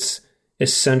know it's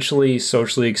essentially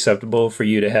socially acceptable for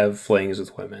you to have flings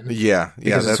with women. Yeah,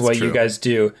 because it's what you guys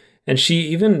do. And she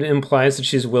even implies that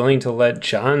she's willing to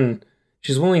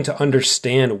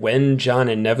understand when John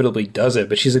inevitably does it.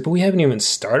 But she's like, but we haven't even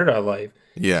started our life.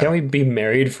 Yeah. Can't we be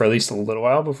married for at least a little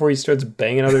while before he starts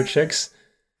banging other chicks?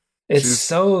 It's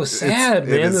so sad,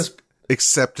 man. This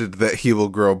accepted that he will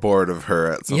grow bored of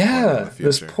her at some point in the future.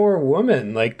 This poor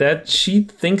woman, like that, she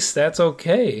thinks that's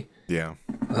okay. Yeah.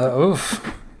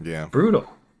 Oof. Yeah. Brutal.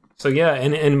 So yeah,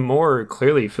 and Moore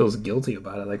clearly feels guilty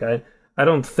about it. Like I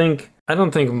I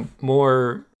don't think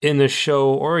more in the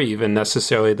show or even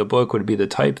necessarily the book would be the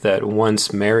type that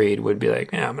once married would be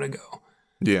like, yeah, I'm gonna go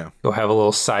have a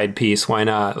little side piece. Why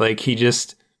not? Like he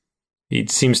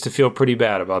seems to feel pretty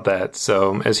bad about that.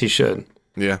 So as he should.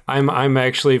 Yeah. I'm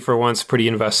actually for once pretty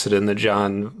invested in the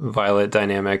John Violet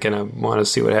dynamic, and I want to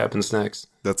see what happens next.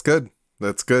 That's good.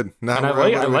 That's good. Not And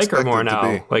where I like her more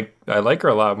now. Like I like her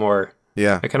a lot more.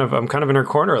 Yeah. I'm kind of in her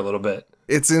corner a little bit.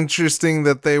 It's interesting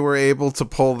that they were able to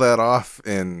pull that off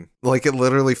in, like, it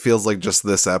literally feels like just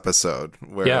this episode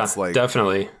where it's like,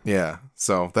 definitely. Yeah.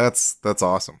 So that's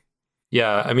awesome.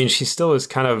 Yeah. I mean, she still is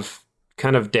kind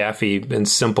of daffy and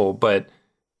simple, but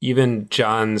even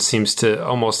John seems to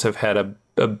almost have had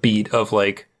a beat of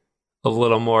like a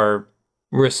little more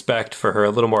respect for her,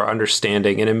 a little more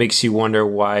understanding. And it makes you wonder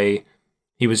why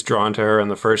he was drawn to her in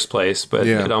the first place, but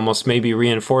it almost maybe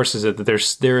reinforces it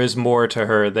that there is more to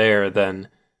her there than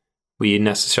we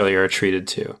necessarily are treated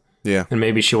to. Yeah. And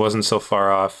maybe she wasn't so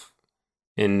far off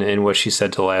in what she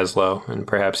said to Laszlo, and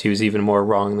perhaps he was even more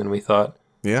wrong than we thought.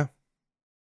 Yeah.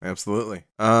 Absolutely.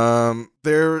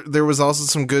 There was also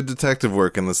some good detective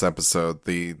work in this episode.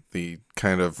 The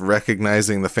kind of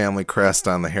recognizing the family crest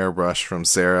on the hairbrush from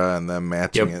Sarah and then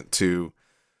matching it to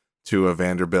a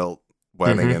Vanderbilt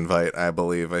wedding invite, I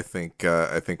believe. I think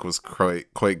was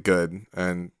quite good.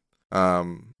 And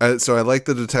so I like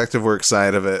the detective work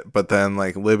side of it, but then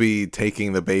like Libby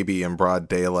taking the baby in broad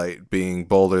daylight, being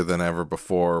bolder than ever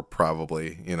before,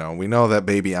 probably. You know, we know that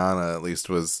baby Anna at least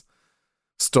was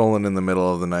stolen in the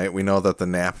middle of the night. We know that the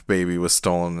nap baby was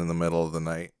stolen in the middle of the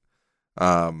night.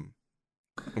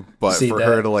 But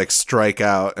her to like strike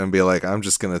out and be like, I'm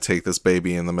just going to take this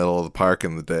baby in the middle of the park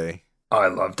in the day. Oh, I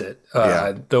loved it.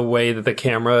 The way that the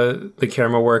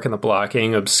camera work and the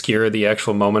blocking obscure the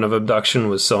actual moment of abduction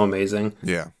was so amazing.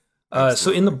 Yeah.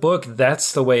 So in the book,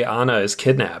 that's the way Anna is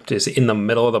kidnapped, is in the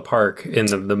middle of the park, in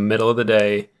the middle of the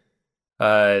day,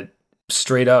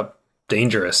 straight up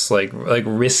dangerous, like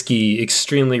risky,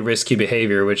 extremely risky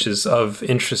behavior, which is of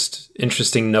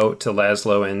interesting note to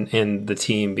Laszlo and the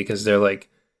team, because they're like,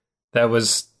 that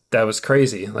was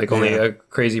crazy. Like only a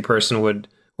crazy person would,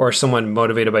 or someone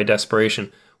motivated by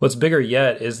desperation. What's bigger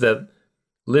yet is that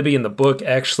Libby in the book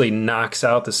actually knocks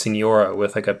out the Signora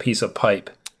with like a piece of pipe.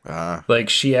 Like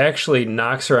she actually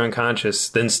knocks her unconscious,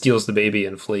 then steals the baby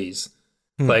and flees.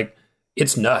 Like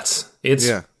it's nuts.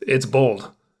 It's bold.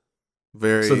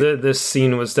 So this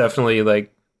scene was definitely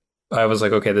like, I was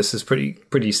like, okay, this is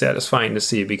pretty satisfying to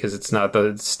see, because it's not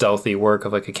the stealthy work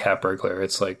of like a cat burglar.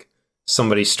 It's like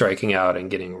somebody striking out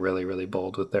and getting really, really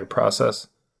bold with their process.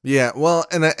 Yeah, well,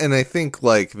 and I think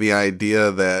like the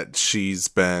idea that she's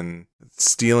been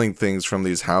stealing things from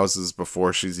these houses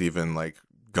before she's even like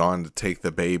gone to take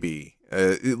the baby,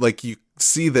 like you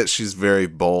see that she's very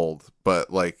bold,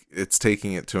 but like it's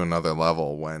taking it to another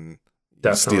level when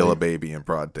you steal a baby in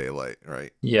broad daylight,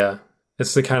 right? Yeah.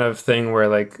 It's the kind of thing where,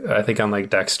 like, I think on like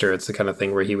Dexter, it's the kind of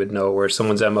thing where he would know where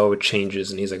someone's MO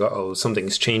changes and he's like, oh,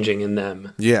 something's changing in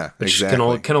them. Yeah, which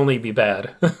exactly. Can only be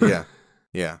bad.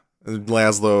 Yeah.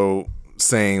 Laszlo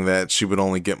saying that she would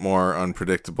only get more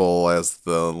unpredictable as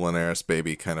the Linares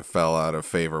baby kind of fell out of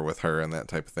favor with her and that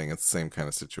type of thing. It's the same kind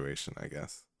of situation, I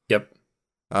guess. Yep.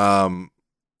 And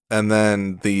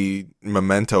then the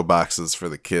memento boxes for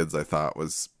the kids, I thought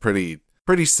was pretty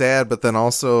sad, but then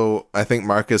also I think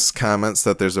Marcus comments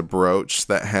that there's a brooch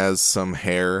that has some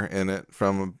hair in it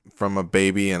from a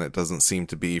baby, and it doesn't seem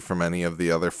to be from any of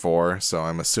the other four, so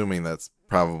I'm assuming that's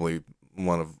probably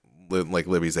one of like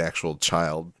Libby's actual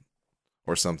child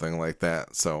or something like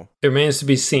that. So it remains to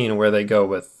be seen where they go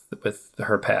with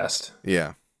her past.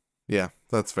 Yeah,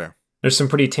 that's fair. There's some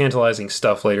pretty tantalizing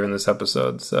stuff later in this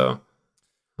episode, so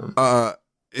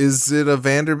is a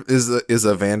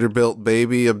Vanderbilt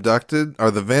baby abducted?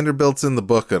 Are the Vanderbilts in the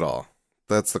book at all?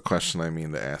 That's the question I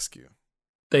mean to ask you.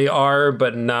 They are,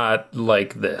 but not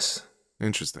like this.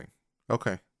 Interesting.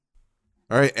 Okay.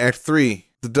 All right, Act 3.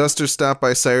 The Dusters stop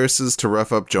by Cyrus's to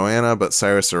rough up Joanna, but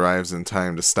Cyrus arrives in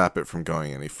time to stop it from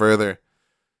going any further.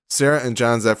 Sarah and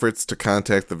John's efforts to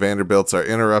contact the Vanderbilts are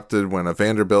interrupted when a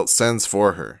Vanderbilt sends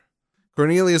for her.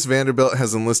 Cornelius Vanderbilt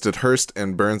has enlisted Hearst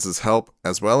and Burns' help,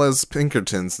 as well as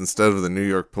Pinkerton's instead of the New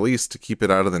York police, to keep it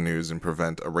out of the news and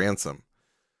prevent a ransom.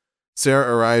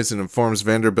 Sarah arrives and informs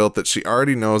Vanderbilt that she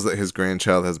already knows that his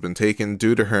grandchild has been taken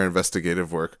due to her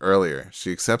investigative work earlier.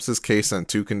 She accepts his case on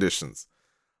 2 conditions.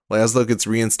 Laszlo gets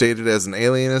reinstated as an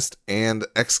alienist, and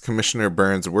ex-Commissioner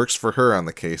Burns works for her on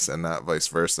the case and not vice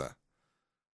versa.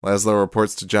 Laszlo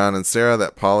reports to John and Sarah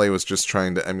that Polly was just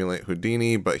trying to emulate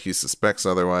Houdini, but he suspects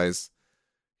otherwise.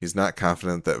 He's not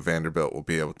confident that Vanderbilt will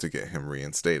be able to get him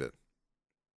reinstated.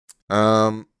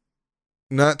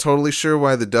 Not totally sure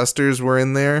why the Dusters were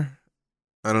in there.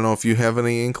 I don't know if you have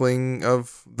any inkling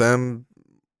of them.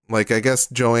 Like, I guess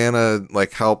Joanna,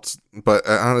 like, helped, but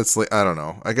honestly, I don't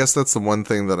know. I guess that's the one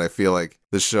thing that I feel like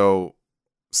the show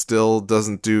still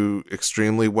doesn't do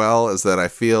extremely well, is that I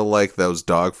feel like those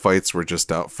dog fights were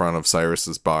just out front of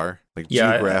Cyrus's bar. Like,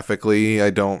 Yeah, geographically,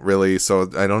 I don't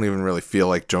even really feel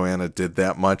like Joanna did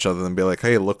that much other than be like,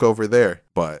 hey, look over there.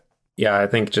 But yeah, I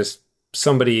think just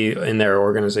somebody in their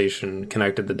organization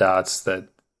connected the dots that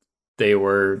they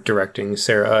were directing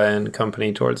Sarah and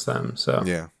company towards them. So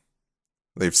yeah.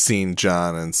 They've seen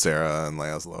John and Sarah and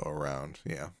Laszlo around.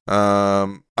 Yeah.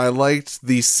 I liked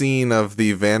the scene of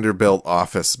the Vanderbilt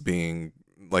office being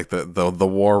like the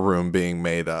war room being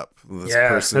made up.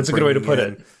 That's a good way to put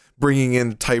it. Bringing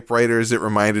in typewriters. It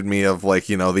reminded me of, like,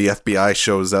 the FBI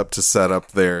shows up to set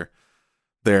up their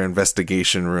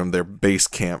investigation room, their base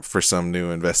camp for some new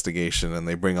investigation, and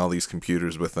they bring all these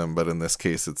computers with them. But in this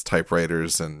case, it's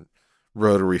typewriters and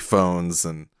rotary phones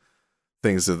and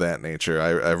things of that nature.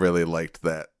 I really liked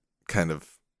that kind of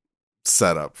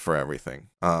setup for everything.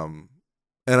 And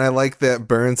I like that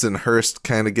Burns and Hearst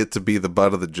kind of get to be the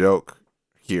butt of the joke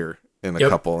here in a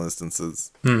couple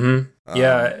instances. Mm-hmm.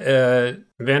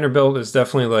 Vanderbilt is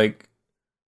definitely like,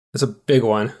 it's a big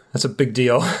one. That's a big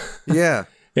deal. Yeah.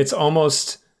 It's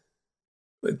almost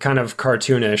kind of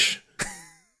cartoonish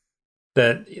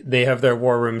that they have their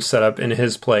war room set up in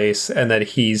his place and that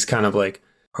he's kind of like,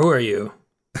 who are you?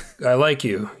 I like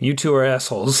you. You two are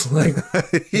assholes. Like,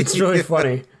 it's really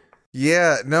funny.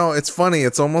 Yeah, no, it's funny.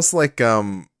 It's almost like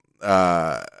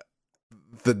the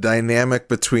dynamic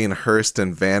between Hearst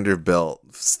and Vanderbilt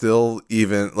still,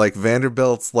 even like,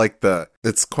 Vanderbilt's like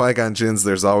it's Qui-Gon Jinn's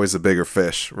There's Always a Bigger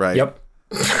Fish, right? Yep.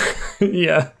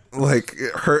 Yeah. Like,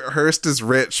 Hearst is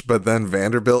rich, but then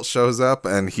Vanderbilt shows up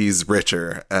and he's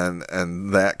richer, and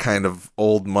that kind of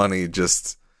old money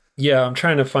just... Yeah, I'm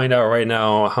trying to find out right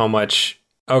now how much...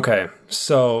 Okay,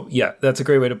 so yeah, that's a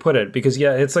great way to put it, because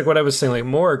yeah, it's like what I was saying, like,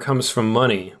 more comes from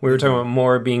money. We were talking about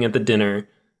more being at the dinner.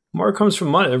 More comes from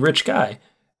money, a rich guy.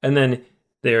 And then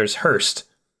there's Hearst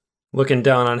looking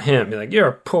down on him, be like,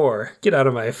 you're poor, get out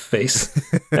of my face.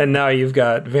 And now you've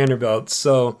got Vanderbilt.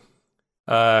 So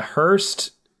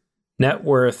Hearst net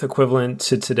worth equivalent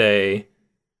to today,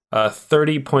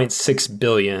 30.6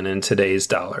 billion in today's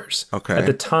dollars. Okay. At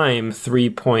the time,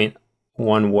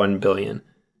 3.11 billion.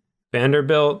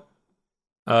 Vanderbilt,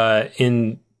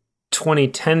 in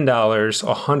 2010 dollars,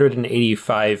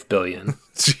 185 billion.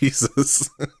 Jesus.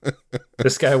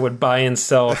 This guy would buy and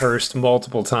sell Hearst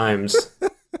multiple times.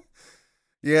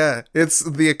 Yeah, it's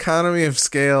the economy of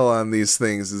scale on these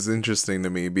things is interesting to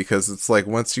me, because it's like,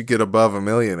 once you get above a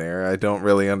millionaire, I don't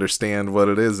really understand what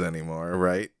it is anymore,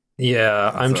 right?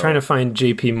 Yeah, I'm trying to find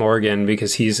JP Morgan,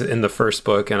 because he's in the first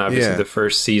book and obviously the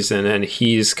first season, and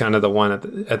he's kind of the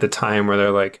one at the time where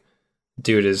they're like,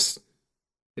 dude is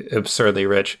absurdly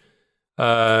rich.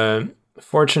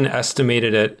 Fortune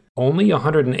estimated it only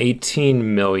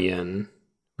 118 million,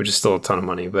 which is still a ton of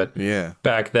money, but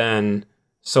back then,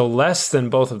 so less than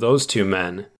both of those two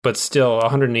men, but still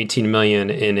 118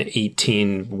 million in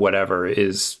 18 whatever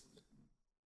is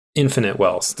infinite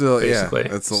wealth. Still, basically. Yeah,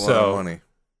 that's a lot of money.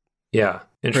 Yeah,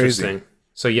 interesting. Crazy.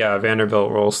 So yeah,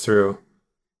 Vanderbilt rolls through,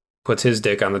 puts his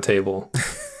dick on the table.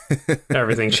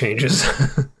 Everything changes.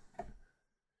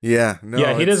 Yeah,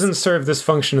 he doesn't serve this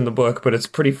function in the book, but it's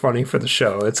pretty funny for the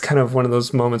show. It's kind of one of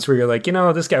those moments where you're like,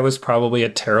 this guy was probably a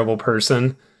terrible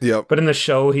person. Yep. But in the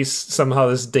show, he's somehow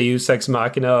this deus ex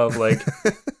machina of like,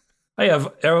 I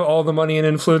have all the money and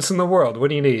influence in the world. What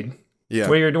do you need? Yeah.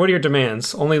 What are your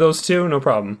demands? Only those two? No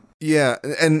problem. Yeah,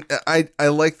 and I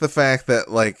like the fact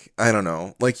that, like, I don't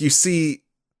know, like, you see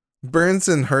Burns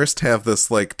and Hearst have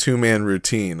this, like, 2-man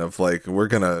routine of, like, we're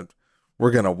gonna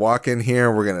walk in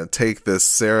here, we're gonna take this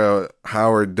Sarah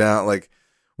Howard down. Like,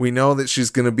 we know that she's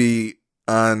gonna be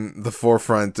on the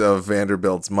forefront of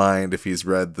Vanderbilt's mind if he's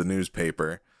read the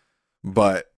newspaper,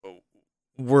 but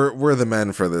we're the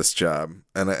men for this job,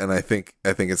 and I think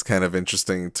it's kind of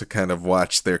interesting to kind of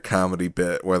watch their comedy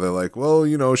bit where they're like,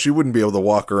 well, she wouldn't be able to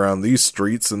walk around these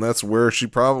streets, and that's where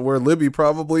where Libby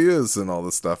probably is, and all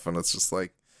this stuff, and it's just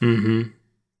like,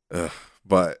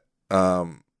 But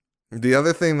the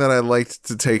other thing that I liked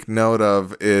to take note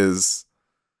of is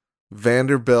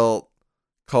Vanderbilt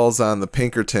calls on the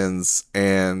Pinkertons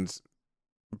and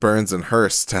Burns and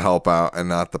Hearst to help out, and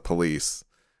not the police.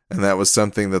 And that was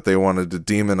something that they wanted to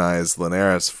demonize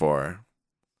Linares for.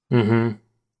 Mm-hmm.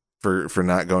 For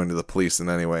not going to the police in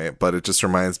any way. But it just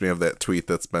reminds me of that tweet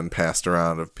that's been passed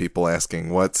around of people asking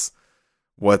what's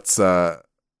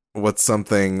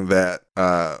something that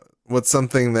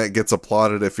gets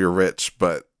applauded if you're rich,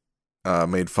 but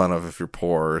made fun of if you're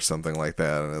poor or something like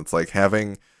that. And it's like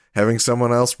having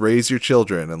someone else raise your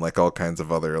children and like all kinds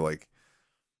of other like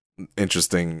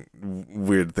interesting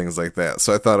weird things like that.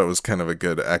 So I thought it was kind of a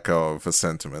good echo of a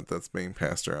sentiment that's being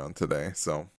passed around today.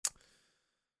 So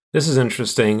This is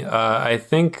interesting. I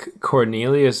think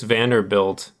Cornelius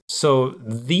Vanderbilt. So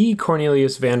the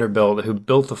Cornelius Vanderbilt who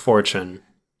built the fortune,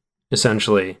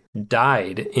 essentially,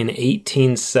 died in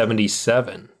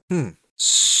 1877.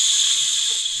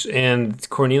 And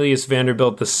Cornelius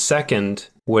Vanderbilt II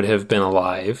would have been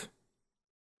alive.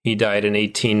 He died in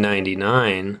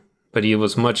 1899, but he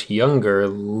was much younger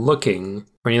looking.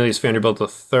 Cornelius Vanderbilt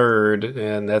III,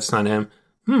 and that's not him.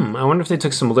 I wonder if they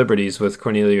took some liberties with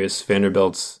Cornelius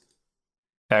Vanderbilt's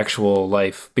actual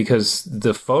life, because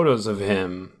the photos of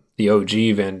him, the OG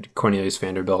Cornelius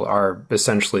Vanderbilt, are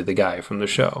essentially the guy from the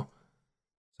show.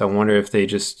 So I wonder if they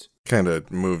just kind of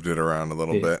moved it around a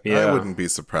little bit. Yeah. I wouldn't be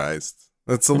surprised.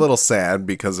 It's a little sad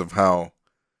because of how...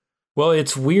 Well,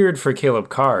 it's weird for Caleb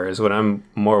Carr is what I'm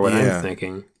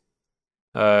thinking.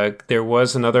 There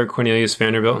was another Cornelius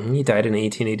Vanderbilt, and he died in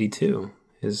 1882.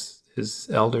 His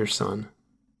elder son.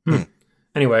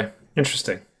 Anyway,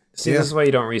 interesting. See, This is why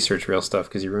you don't research real stuff,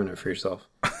 because you ruin it for yourself.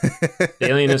 The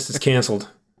Alienist is canceled.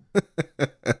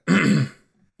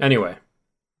 Anyway,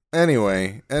 any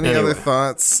other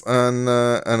thoughts on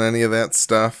any of that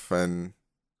stuff? And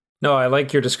no, I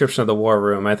like your description of the war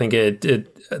room. I think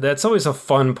that's always a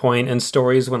fun point in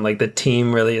stories when like the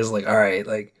team really is like, all right,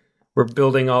 like we're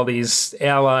building all these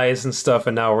allies and stuff,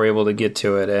 and now we're able to get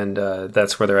to it, and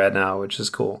that's where they're at now, which is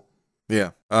cool.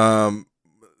 Yeah.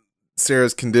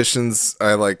 Sarah's conditions,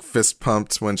 I like fist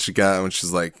pumped when she's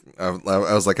like, I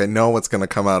was like, I know what's going to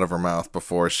come out of her mouth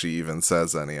before she even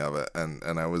says any of it. And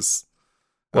I was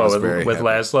very with happy.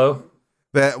 Laszlo?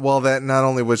 That not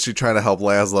only would she try to help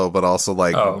Laszlo, but also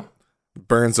like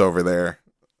Burns over there.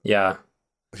 Yeah.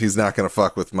 He's not going to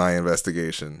fuck with my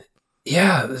investigation.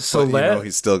 Yeah. So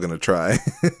he's still going to try.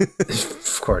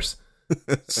 Of course.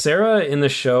 Sarah in the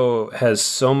show has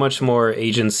so much more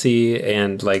agency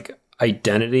and like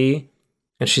identity,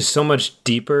 and she's so much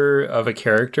deeper of a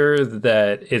character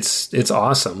that it's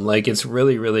awesome. Like it's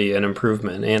really, really an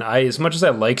improvement. And as much as I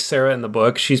like Sarah in the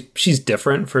book, she's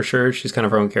different for sure. She's kind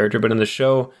of her own character, but in the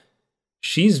show,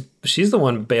 she's the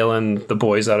one bailing the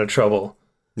boys out of trouble.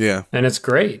 Yeah. And it's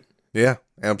great. Yeah,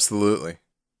 absolutely.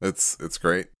 It's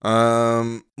great.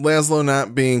 Laszlo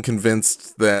not being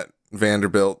convinced that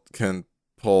Vanderbilt can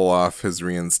pull off his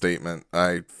reinstatement.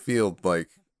 I feel like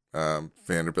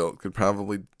Vanderbilt could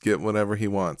probably get whatever he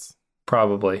wants.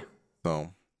 Probably.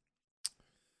 So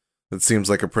it seems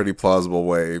like a pretty plausible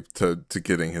way to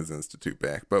getting his institute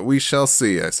back. But we shall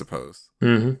see, I suppose.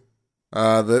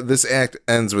 Mm-hmm. This act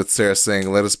ends with Sarah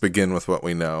saying, "Let us begin with what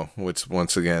we know," which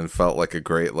once again felt like a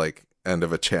great like end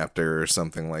of a chapter or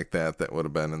something like that would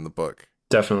have been in the book.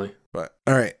 Definitely. But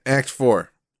all right, Act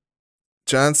 4.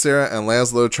 John, Sarah, and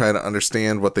Laszlo try to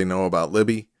understand what they know about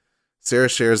Libby. Sarah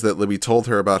shares that Libby told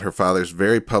her about her father's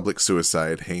very public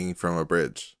suicide hanging from a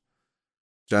bridge.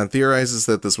 John theorizes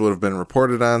that this would have been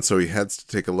reported on, so he heads to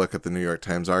take a look at the New York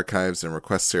Times archives and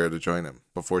requests Sarah to join him.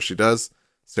 Before she does,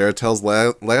 Sarah tells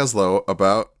Laszlo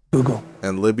about Google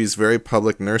and Libby's very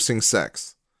public nursing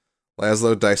sex.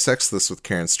 Laszlo dissects this with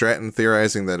Karen Stratton,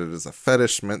 theorizing that it is a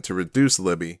fetish meant to reduce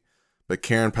Libby, but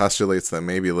Karen postulates that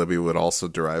maybe Libby would also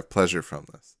derive pleasure from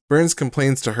this. Burns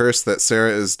complains to Hearst that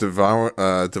Sarah is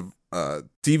devaluing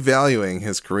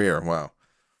his career. Wow.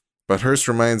 But Hearst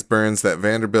reminds Burns that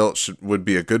Vanderbilt would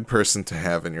be a good person to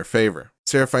have in your favor.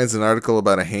 Sarah finds an article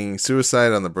about a hanging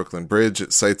suicide on the Brooklyn Bridge.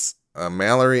 It cites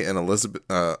Mallory and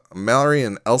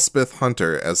Elspeth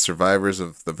Hunter as survivors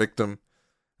of the victim.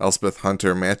 Elspeth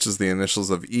Hunter matches the initials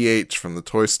of EH from the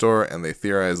toy store, and they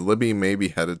theorize Libby may be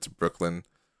headed to Brooklyn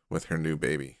with her new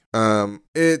baby.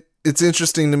 It's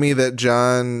interesting to me that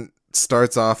John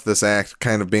starts off this act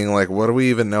kind of being like, what do we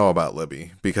even know about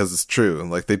Libby? Because it's true.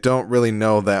 Like, they don't really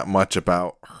know that much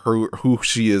about her, who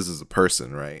she is as a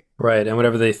person, right? Right, and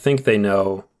whatever they think they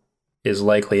know is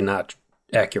likely not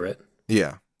accurate.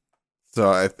 Yeah. So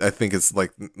I think it's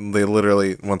like, they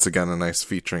literally, once again, a nice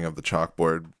featuring of the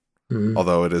chalkboard,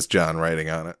 although it is John writing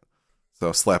on it.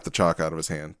 So slap the chalk out of his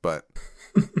hand. But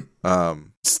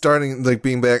starting, like,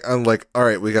 being back, I'm like, all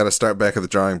right, we got to start back at the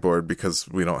drawing board because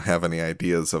we don't have any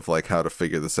ideas of, like, how to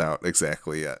figure this out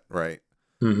exactly yet, right?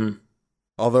 Mm-hmm.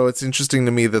 Although it's interesting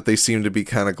to me that they seem to be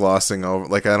kind of glossing over,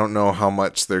 like, I don't know how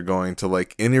much they're going to,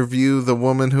 like, interview the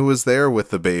woman who was there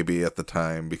with the baby at the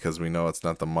time, because we know it's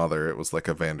not the mother. It was, like,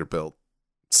 a Vanderbilt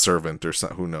servant or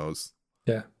something, who knows?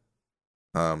 Yeah.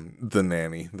 The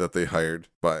nanny that they hired.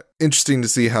 But interesting to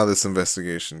see how this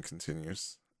investigation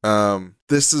continues.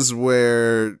 This is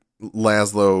where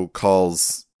Laszlo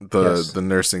calls Yes. the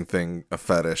nursing thing a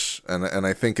fetish, and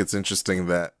I think it's interesting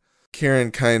that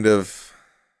Karen kind of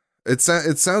it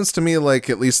sounds to me like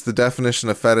at least the definition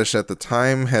of fetish at the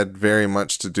time had very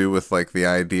much to do with like the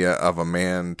idea of a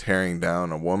man tearing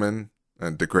down a woman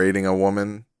and degrading a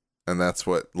woman, and that's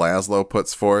what Laszlo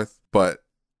puts forth.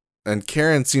 And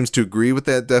Karen seems to agree with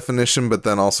that definition, but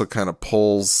then also kind of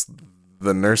pulls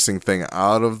the nursing thing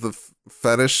out of the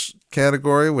fetish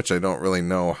category, which I don't really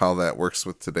know how that works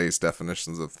with today's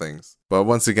definitions of things. But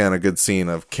once again, a good scene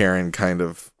of Karen kind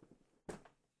of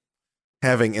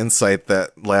having insight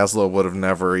that Laszlo would have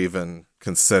never even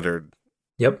considered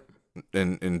Yep.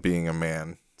 in being a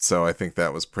man. So I think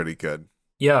that was pretty good.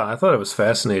 Yeah, I thought it was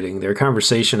fascinating. Their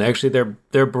conversation, actually,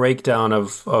 their breakdown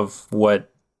of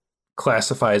what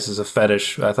classifies as a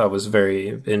fetish, I thought was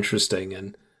very interesting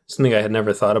and something I had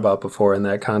never thought about before in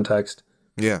that context.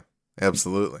 Yeah,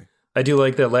 absolutely. I do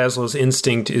like that Laszlo's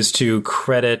instinct is to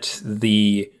credit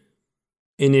the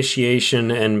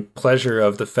initiation and pleasure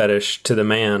of the fetish to the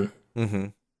man, Mm-hmm.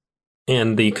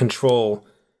 and the control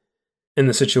in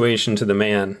the situation to the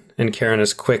man. And Karen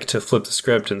is quick to flip the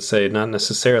script and say, not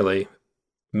necessarily,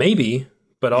 maybe,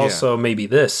 but also maybe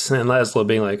this. And Laszlo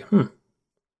being like,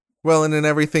 Well, and in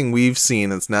everything we've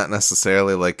seen, it's not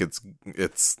necessarily like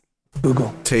it's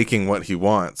Google. taking what he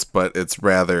wants, but it's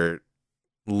rather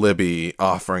Libby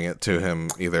offering it to him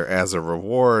either as a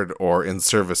reward or in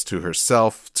service to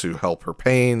herself to help her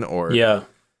pain or Yeah.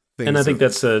 And I think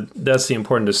of, that's the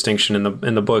important distinction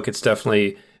in the book. It's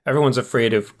definitely everyone's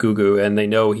afraid of Gugu and they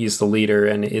know he's the leader,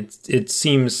 and it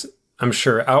seems, I'm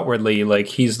sure, outwardly like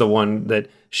he's the one, that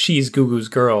she's Gugu's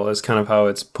girl is kind of how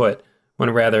it's put,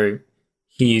 when rather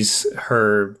he's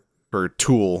her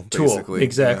tool, basically.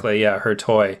 Exactly, yeah, her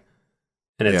toy.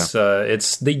 And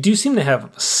it's they do seem to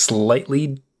have a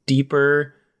slightly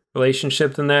deeper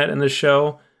relationship than that in the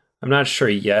show. I'm not sure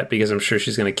yet because I'm sure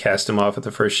she's going to cast him off at the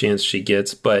first chance she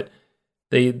gets, but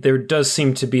there does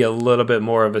seem to be a little bit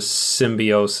more of a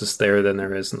symbiosis there than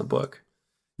there is in the book.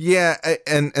 Yeah,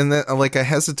 and then like I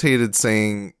hesitated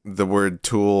saying the word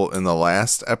tool in the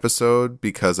last episode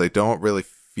because I don't really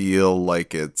feel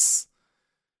like it's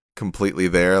completely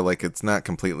there. Like it's not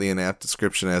completely an apt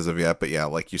description as of yet, but yeah,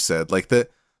 like you said, like the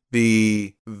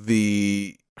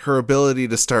her ability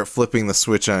to start flipping the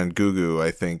switch on Gugu,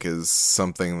 I think, is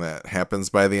something that happens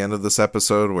by the end of this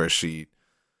episode where she,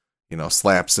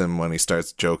 slaps him when he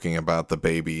starts joking about the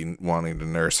baby wanting to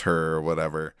nurse her or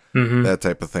whatever, that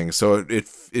type of thing. So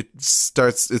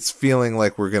it's feeling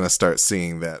like we're going to start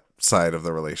seeing that side of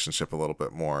the relationship a little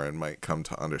bit more and might come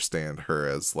to understand her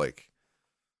as like,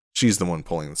 she's the one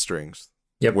pulling the strings.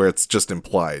 Yep. Where it's just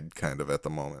implied kind of at the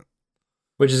moment.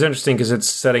 Which is interesting because it's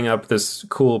setting up this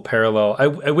cool parallel.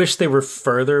 I wish they were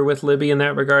further with Libby in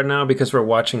that regard now, because we're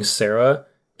watching Sarah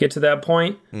get to that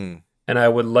point. And I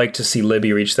would like to see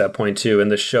Libby reach that point too. And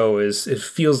the show it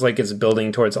feels like it's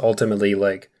building towards ultimately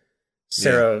like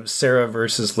Sarah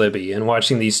versus Libby, and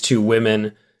watching these two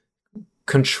women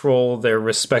control their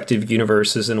respective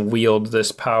universes and wield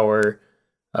this power,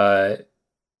 and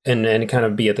kind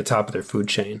of be at the top of their food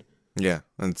chain. Yeah,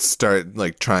 and start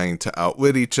like trying to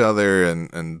outwit each other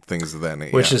and things of that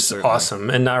nature. Which is certainly awesome,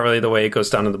 and not really the way it goes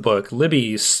down in the book.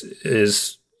 Libby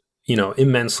is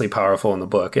immensely powerful in the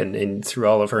book and through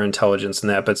all of her intelligence and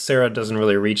that, but Sarah doesn't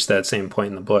really reach that same point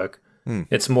in the book.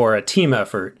 It's more a team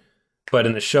effort, but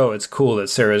in the show it's cool that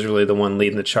Sarah's really the one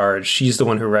leading the charge. She's the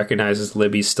one who recognizes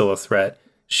Libby's still a threat.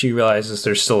 She realizes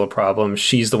there's still a problem.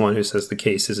 She's the one who says the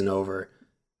case isn't over.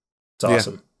 It's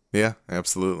awesome. Yeah,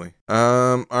 absolutely.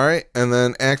 All right, and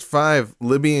then Act 5,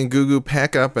 Libby and Gugu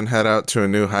pack up and head out to a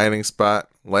new hiding spot.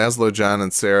 Laszlo, John,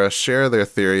 and Sarah share their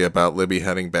theory about Libby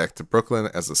heading back to Brooklyn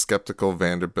as a skeptical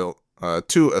Vanderbilt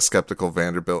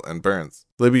and Burns.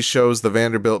 Libby shows the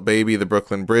Vanderbilt baby the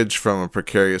Brooklyn Bridge from a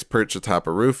precarious perch atop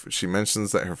a roof. She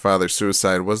mentions that her father's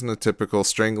suicide wasn't a typical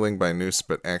strangling by noose,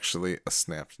 but actually a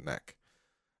snapped neck.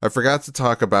 I forgot to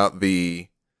talk about the...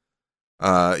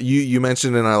 You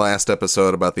mentioned in our last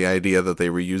episode about the idea that they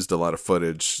reused a lot of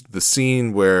footage. The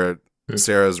scene where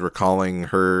Sarah's recalling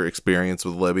her experience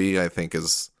with Libby, I think,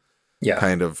 is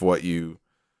kind of what you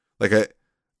like.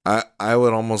 I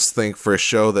would almost think for a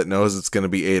show that knows it's going to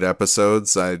be 8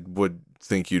 episodes, I would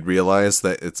think you'd realize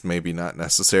that it's maybe not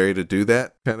necessary to do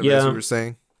that. Kind of as you were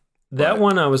saying. That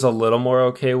one I was a little more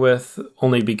okay with,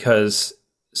 only because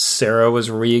Sarah was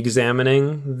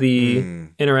re-examining the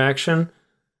interaction.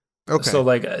 Okay. So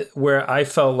like where I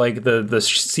felt like the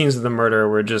scenes of the murder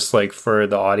were just like for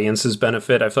the audience's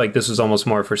benefit, I feel like this was almost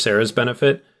more for Sarah's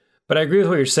benefit. But I agree with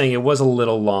what you're saying. It was a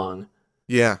little long.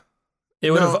 Yeah.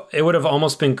 No, it would have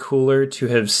almost been cooler to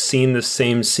have seen the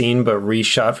same scene but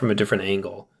reshot from a different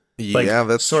angle. Like yeah,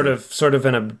 that's true. sort of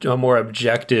a more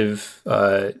objective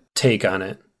take on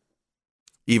it.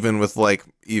 Even with like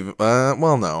even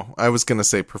well, no, I was gonna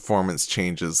say performance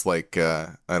changes. Like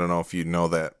I don't know if you know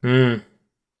that Mm,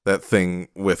 that thing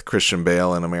with Christian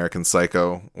Bale in American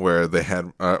Psycho where they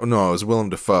had no, it was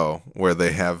Willem Dafoe where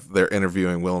they're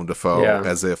interviewing Willem Dafoe yeah.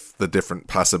 as if the different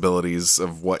possibilities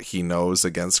of what he knows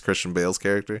against Christian Bale's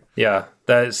character. Yeah.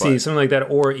 That see But something like that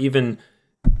or even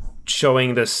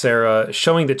showing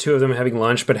the two of them having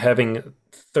lunch but having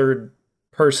third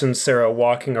person Sarah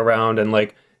walking around and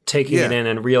like taking it yeah, in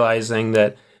and realizing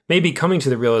that maybe coming to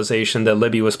the realization that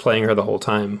Libby was playing her the whole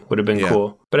time would have been yeah,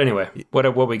 cool. But anyway,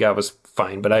 what we got was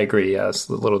fine, but I agree, yeah, it's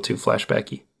a little too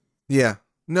flashbacky. yeah.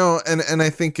 No, and I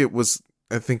think it was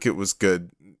good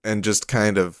and just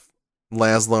kind of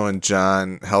Laszlo and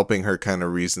John helping her kind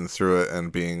of reason through it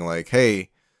and being like, "Hey,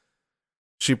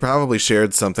 she probably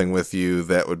shared something with you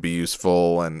that would be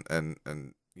useful and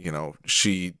you know,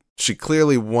 she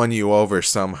clearly won you over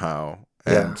somehow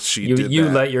Yeah. and she did You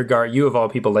that." let your guard you of all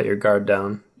people let your guard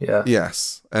down. Yeah.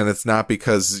 Yes, and it's not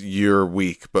because you're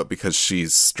weak, but because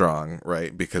she's strong,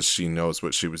 right? Because she knows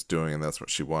what she was doing and that's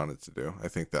what she wanted to do. I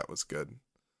think that was good.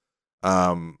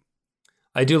 Um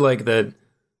I do like that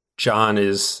John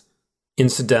is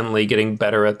incidentally getting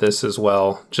better at this as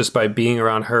well. Just by being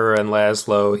around her and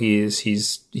Laszlo,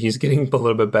 he's getting a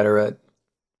little bit better at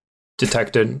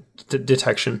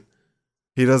detection.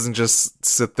 he doesn't just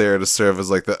sit there to serve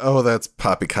as like the that's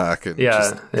poppycock and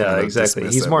just Yeah, kind of exactly.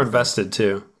 dismiss He's more everything. invested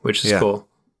too, which is Yeah. cool.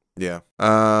 Yeah.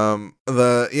 And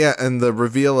the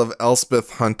reveal of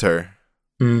Elspeth Hunter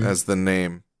Mm. as the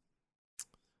name.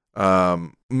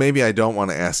 Maybe I don't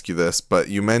want to ask you this, but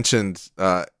you mentioned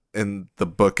in the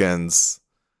bookends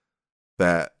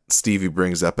that Stevie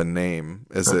brings up a name.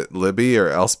 Is it Libby or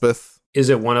Elspeth? Is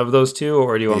it one of those two,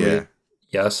 or do you want me Yeah. to?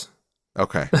 Yes.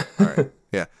 Okay. All right.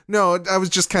 Yeah. No, I was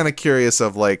just kind of curious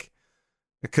of like,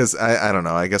 because I don't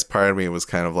know. I guess part of me was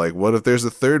kind of like, what if there's a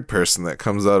third person that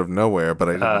comes out of nowhere? But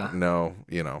I didn't know,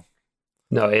 you know.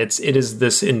 No, it is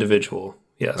this individual.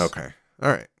 Yes. Okay. All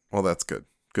right. Well, that's good.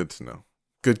 Good to know.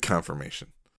 Good confirmation.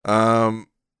 But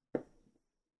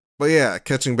yeah,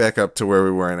 catching back up to where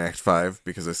we were in Act 5,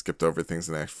 because I skipped over things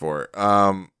in Act 4.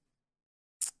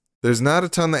 There's not a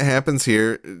ton that happens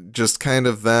here. Just kind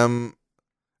of them.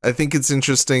 I think it's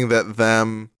interesting that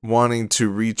them wanting to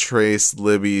retrace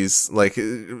Libby's, like,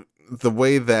 the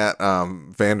way that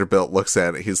Vanderbilt looks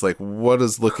at it, he's like, what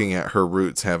does looking at her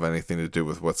roots have anything to do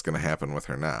with what's going to happen with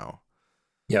her now?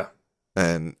 Yeah.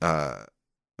 And,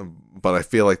 but I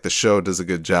feel like the show does a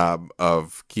good job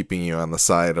of keeping you on the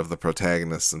side of the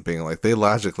protagonists and being like, they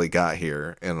logically got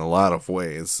here in a lot of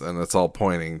ways, and it's all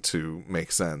pointing to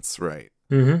make sense, right?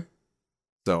 Mm-hmm.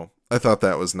 So I thought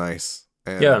that was nice.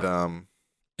 And, Yeah.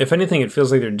 If anything, it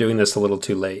feels like they're doing this a little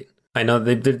too late. I know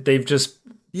they've just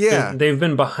yeah. they've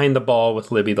been behind the ball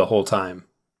with Libby the whole time.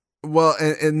 Well,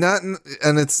 and not,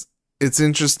 and it's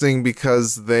interesting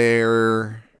because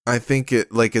I think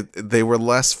they were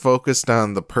less focused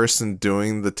on the person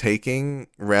doing the taking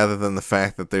rather than the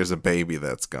fact that there's a baby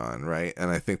that's gone, right? And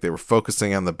I think they were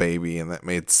focusing on the baby, and that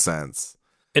made sense.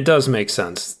 It does make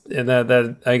sense, and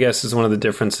that I guess is one of the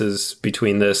differences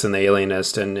between this and the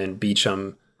Alienist and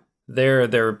Beecham.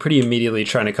 They're pretty immediately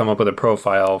trying to come up with a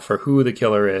profile for who the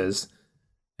killer is,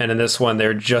 and in this one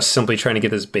they're just simply trying to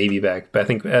get this baby back. But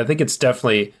I think it's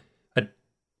definitely a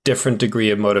different degree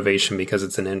of motivation because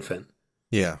it's an infant.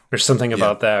 Yeah, There's something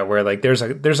about that where like there's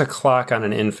a clock on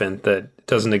an infant that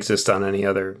doesn't exist on any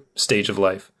other stage of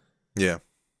life. yeah,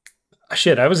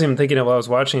 Shit, I was even thinking it while I was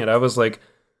watching it. I was like,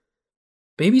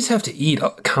 babies have to eat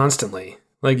constantly.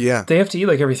 Like yeah, they have to eat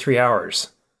like every 3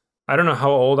 hours. I don't know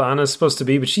how old Anna's supposed to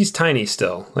be, but she's tiny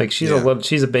still. Like she's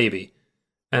a baby.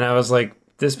 And I was like,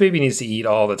 this baby needs to eat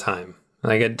all the time.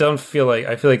 Like I feel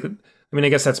like I mean, I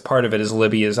guess that's part of it is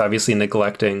Libby is obviously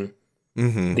neglecting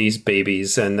these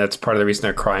babies, and that's part of the reason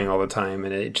they're crying all the time,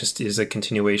 and it just is a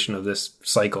continuation of this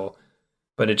cycle.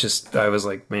 But I was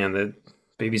like, man, the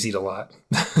babies eat a lot.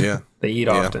 yeah. They eat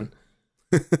often.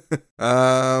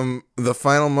 The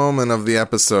final moment of the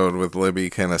episode with Libby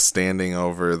kind of standing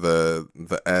over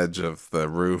the edge of the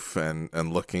roof and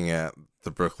looking at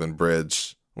the Brooklyn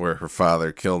Bridge where her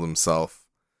father killed himself.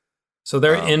 So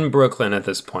they're in Brooklyn at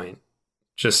this point,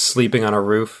 just sleeping on a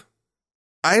roof.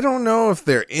 I don't know if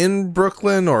they're in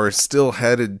Brooklyn or still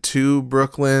headed to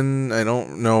Brooklyn. I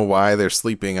don't know why they're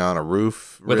sleeping on a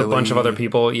roof With a bunch of other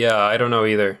people. Yeah, I don't know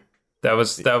either. I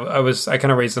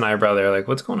kind of raised an eyebrow there, like,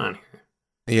 what's going on here?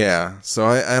 Yeah, so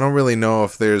I don't really know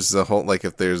if there's a whole, like,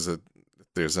 if there's a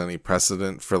there's any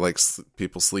precedent for like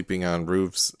people sleeping on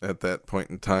roofs at that point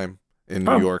in time in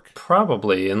New York.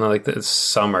 Probably in like the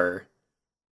summer.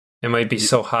 It might be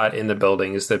so hot in the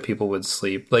buildings that people would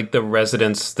sleep. Like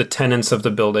the tenants of the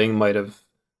building might have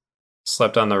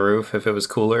slept on the roof if it was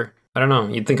cooler. I don't know.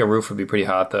 You'd think a roof would be pretty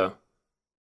hot though.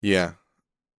 Yeah.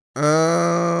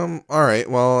 All right.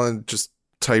 Well, I just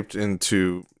typed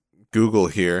into Google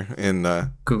here in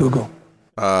Google.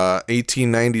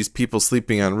 1890s people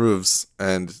sleeping on roofs,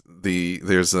 and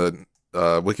there's a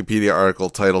Wikipedia article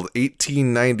titled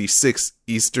 1896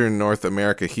 Eastern North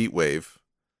America heat wave.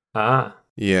 Ah.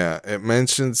 Yeah, it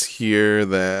mentions here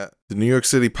that the New York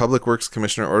City Public Works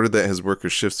Commissioner ordered that his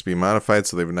workers' shifts be modified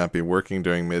so they would not be working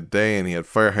during midday, and he had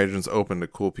fire hydrants open to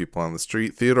cool people on the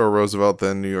street. Theodore Roosevelt,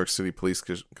 then New York City Police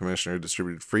Commissioner,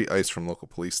 distributed free ice from local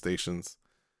police stations.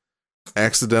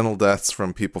 Accidental deaths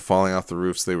from people falling off the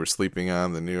roofs they were sleeping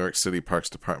on. The New York City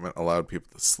Parks Department allowed people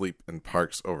to sleep in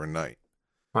parks overnight.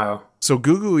 Wow. So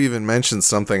Gugu even mentioned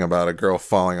something about a girl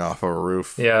falling off of a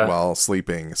roof while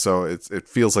sleeping. So it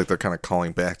feels like they're kind of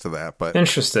calling back to that. But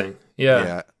interesting.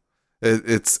 Yeah.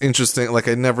 It's interesting. Like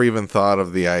I never even thought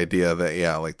of the idea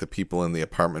that like the people in the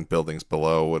apartment buildings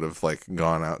below would have like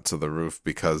gone out to the roof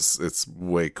because it's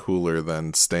way cooler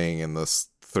than staying in this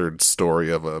third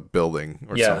story of a building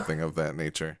or something of that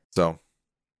nature. So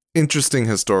interesting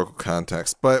historical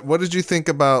context. But what did you think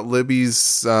about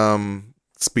Libby's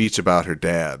speech about her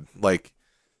dad? Like,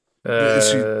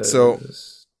 so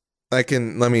I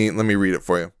can let me read it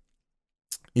for you.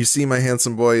 You see, my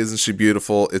handsome boy, isn't she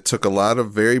beautiful? It took a lot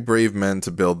of very brave men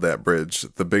to build that bridge.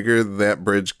 The bigger that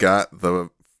bridge got,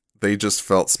 they just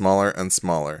felt smaller and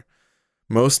smaller.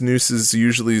 Most nooses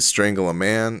usually strangle a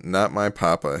man, not my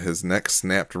papa. His neck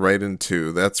snapped right in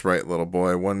two. That's right, little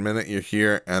boy. 1 minute you're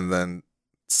here, and then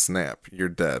snap, you're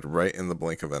dead, right in the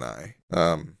blink of an eye.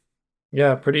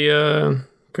 Yeah, pretty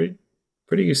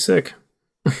sick.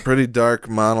 Pretty dark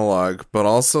monologue, but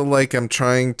also like I'm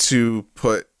trying to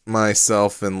put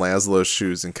myself in Laszlo's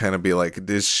shoes and kind of be like,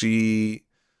 does she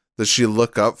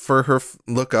look up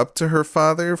to her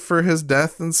father for his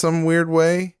death in some weird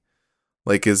way?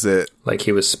 Like, is it like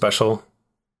he was special?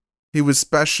 He was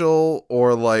special,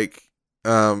 or like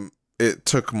it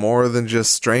took more than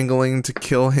just strangling to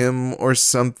kill him or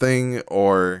something,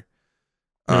 or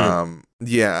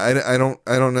yeah, I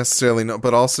don't necessarily know,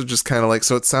 but also just kind of like,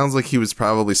 so it sounds like he was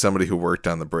probably somebody who worked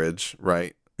on the bridge,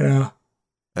 right? Yeah.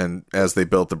 And as they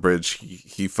built the bridge,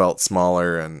 he felt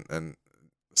smaller, and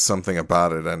something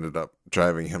about it ended up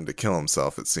driving him to kill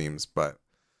himself, it seems. But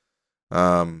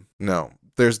no,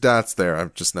 there's dots there.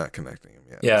 I'm just not connecting them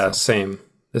yet. Yeah, same.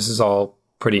 This is all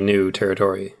pretty new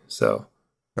territory, so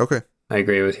okay, I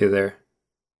agree with you there.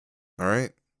 All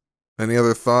right. Any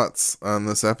other thoughts on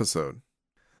this episode?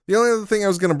 The only other thing I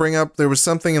was going to bring up, there was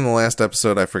something in the last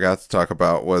episode I forgot to talk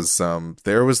about, was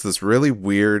there was this really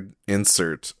weird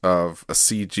insert of a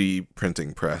CG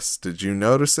printing press. Did you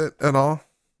notice it at all?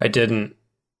 I didn't.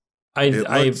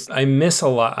 I miss a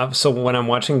lot. So when I'm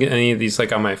watching any of these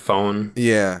like on my phone,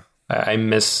 I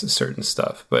miss certain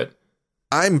stuff. But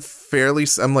I'm like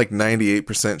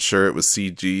 98% sure it was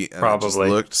CG, and it just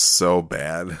looked so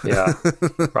bad. Yeah,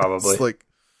 probably. It's like,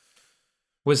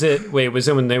 was it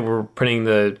when they were printing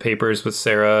the papers with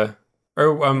Sarah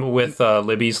or with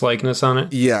Libby's likeness on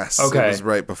it? Yes. Okay. It was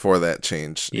right before that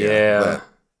change. Yeah.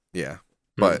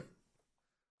 But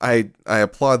I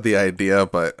applaud the idea,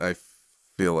 but I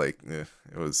feel like it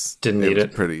was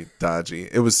pretty dodgy.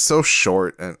 It was so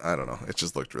short, and I don't know. It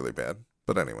just looked really bad.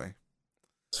 But anyway,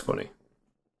 it's funny.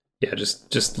 Yeah,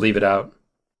 just leave it out.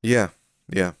 Yeah.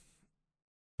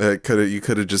 You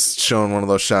could have just shown one of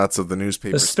those shots of the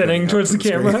newspaper spinning towards the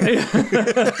camera.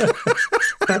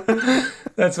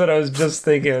 That's what I was just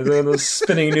thinking. One of those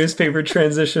spinning newspaper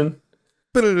transition.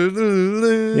 Yep,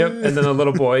 and then a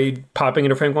little boy popping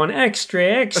into frame going, extra,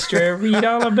 extra, read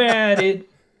all about it.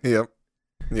 Yep.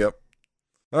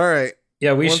 All right.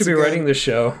 Yeah, we should be writing the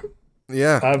show.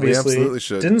 Yeah, obviously. We absolutely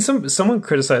should. Didn't someone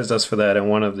criticized us for that in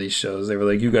one of these shows? They were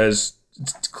like, you guys,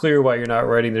 it's clear why you're not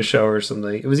writing the show or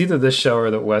something. It was either this show or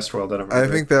the Westworld. I don't remember. I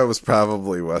think that was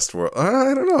probably Westworld.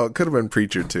 I don't know. It could have been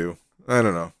Preacher too. I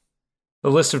don't know.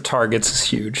 The list of targets is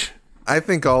huge. I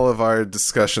think all of our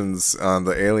discussions on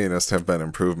The Alienist have been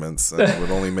improvements and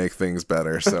would only make things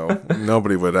better. So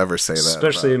nobody would ever say that.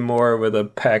 Especially more with a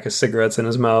pack of cigarettes in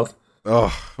his mouth.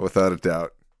 Oh, without a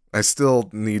doubt. I still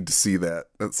need to see that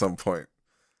at some point.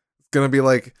 It's going to be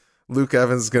like, Luke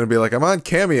Evans is going to be like, I'm on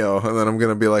Cameo. And then I'm going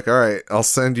to be like, all right, I'll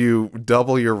send you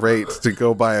double your rate to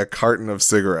go buy a carton of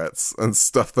cigarettes and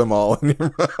stuff them all in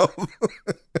your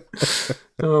mouth.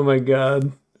 Oh my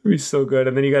God. It'd be so good.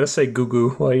 And then you got to say goo goo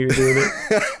while you're doing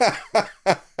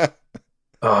it.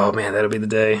 Oh, man, that'll be the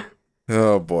day.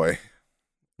 Oh, boy.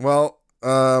 Well,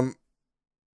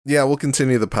 yeah, we'll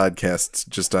continue the podcast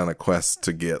just on a quest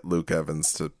to get Luke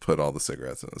Evans to put all the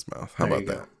cigarettes in his mouth. How about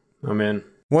that? I'm in.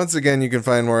 Once again, you can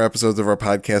find more episodes of our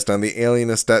podcast on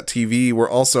thealienist.tv. We're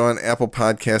also on Apple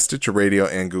Podcasts, Stitcher Radio,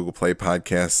 and Google Play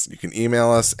Podcasts. You can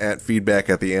email us at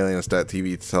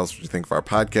feedback@thealienist.tv to tell us what you think of our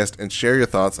podcast and share your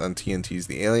thoughts on TNT's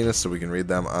The Alienist so we can read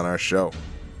them on our show.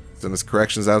 Send us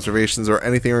corrections, observations, or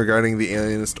anything regarding The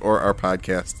Alienist or our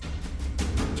podcast.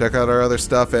 Check out our other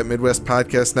stuff at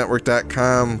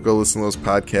MidwestPodcastNetwork.com. Go listen to those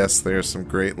podcasts. There's some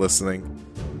great listening.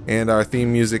 And our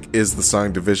theme music is the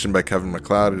song Division by Kevin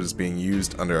MacLeod. It is being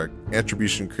used under our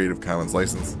Attribution Creative Commons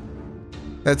license.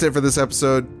 That's it for this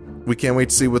episode. We can't wait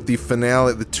to see what the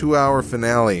finale, the 2-hour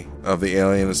finale of The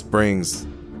Alienist brings.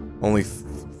 Only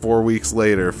 4 weeks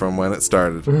later from when it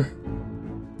started.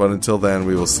 But until then,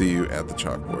 we will see you at the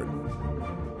chalkboard.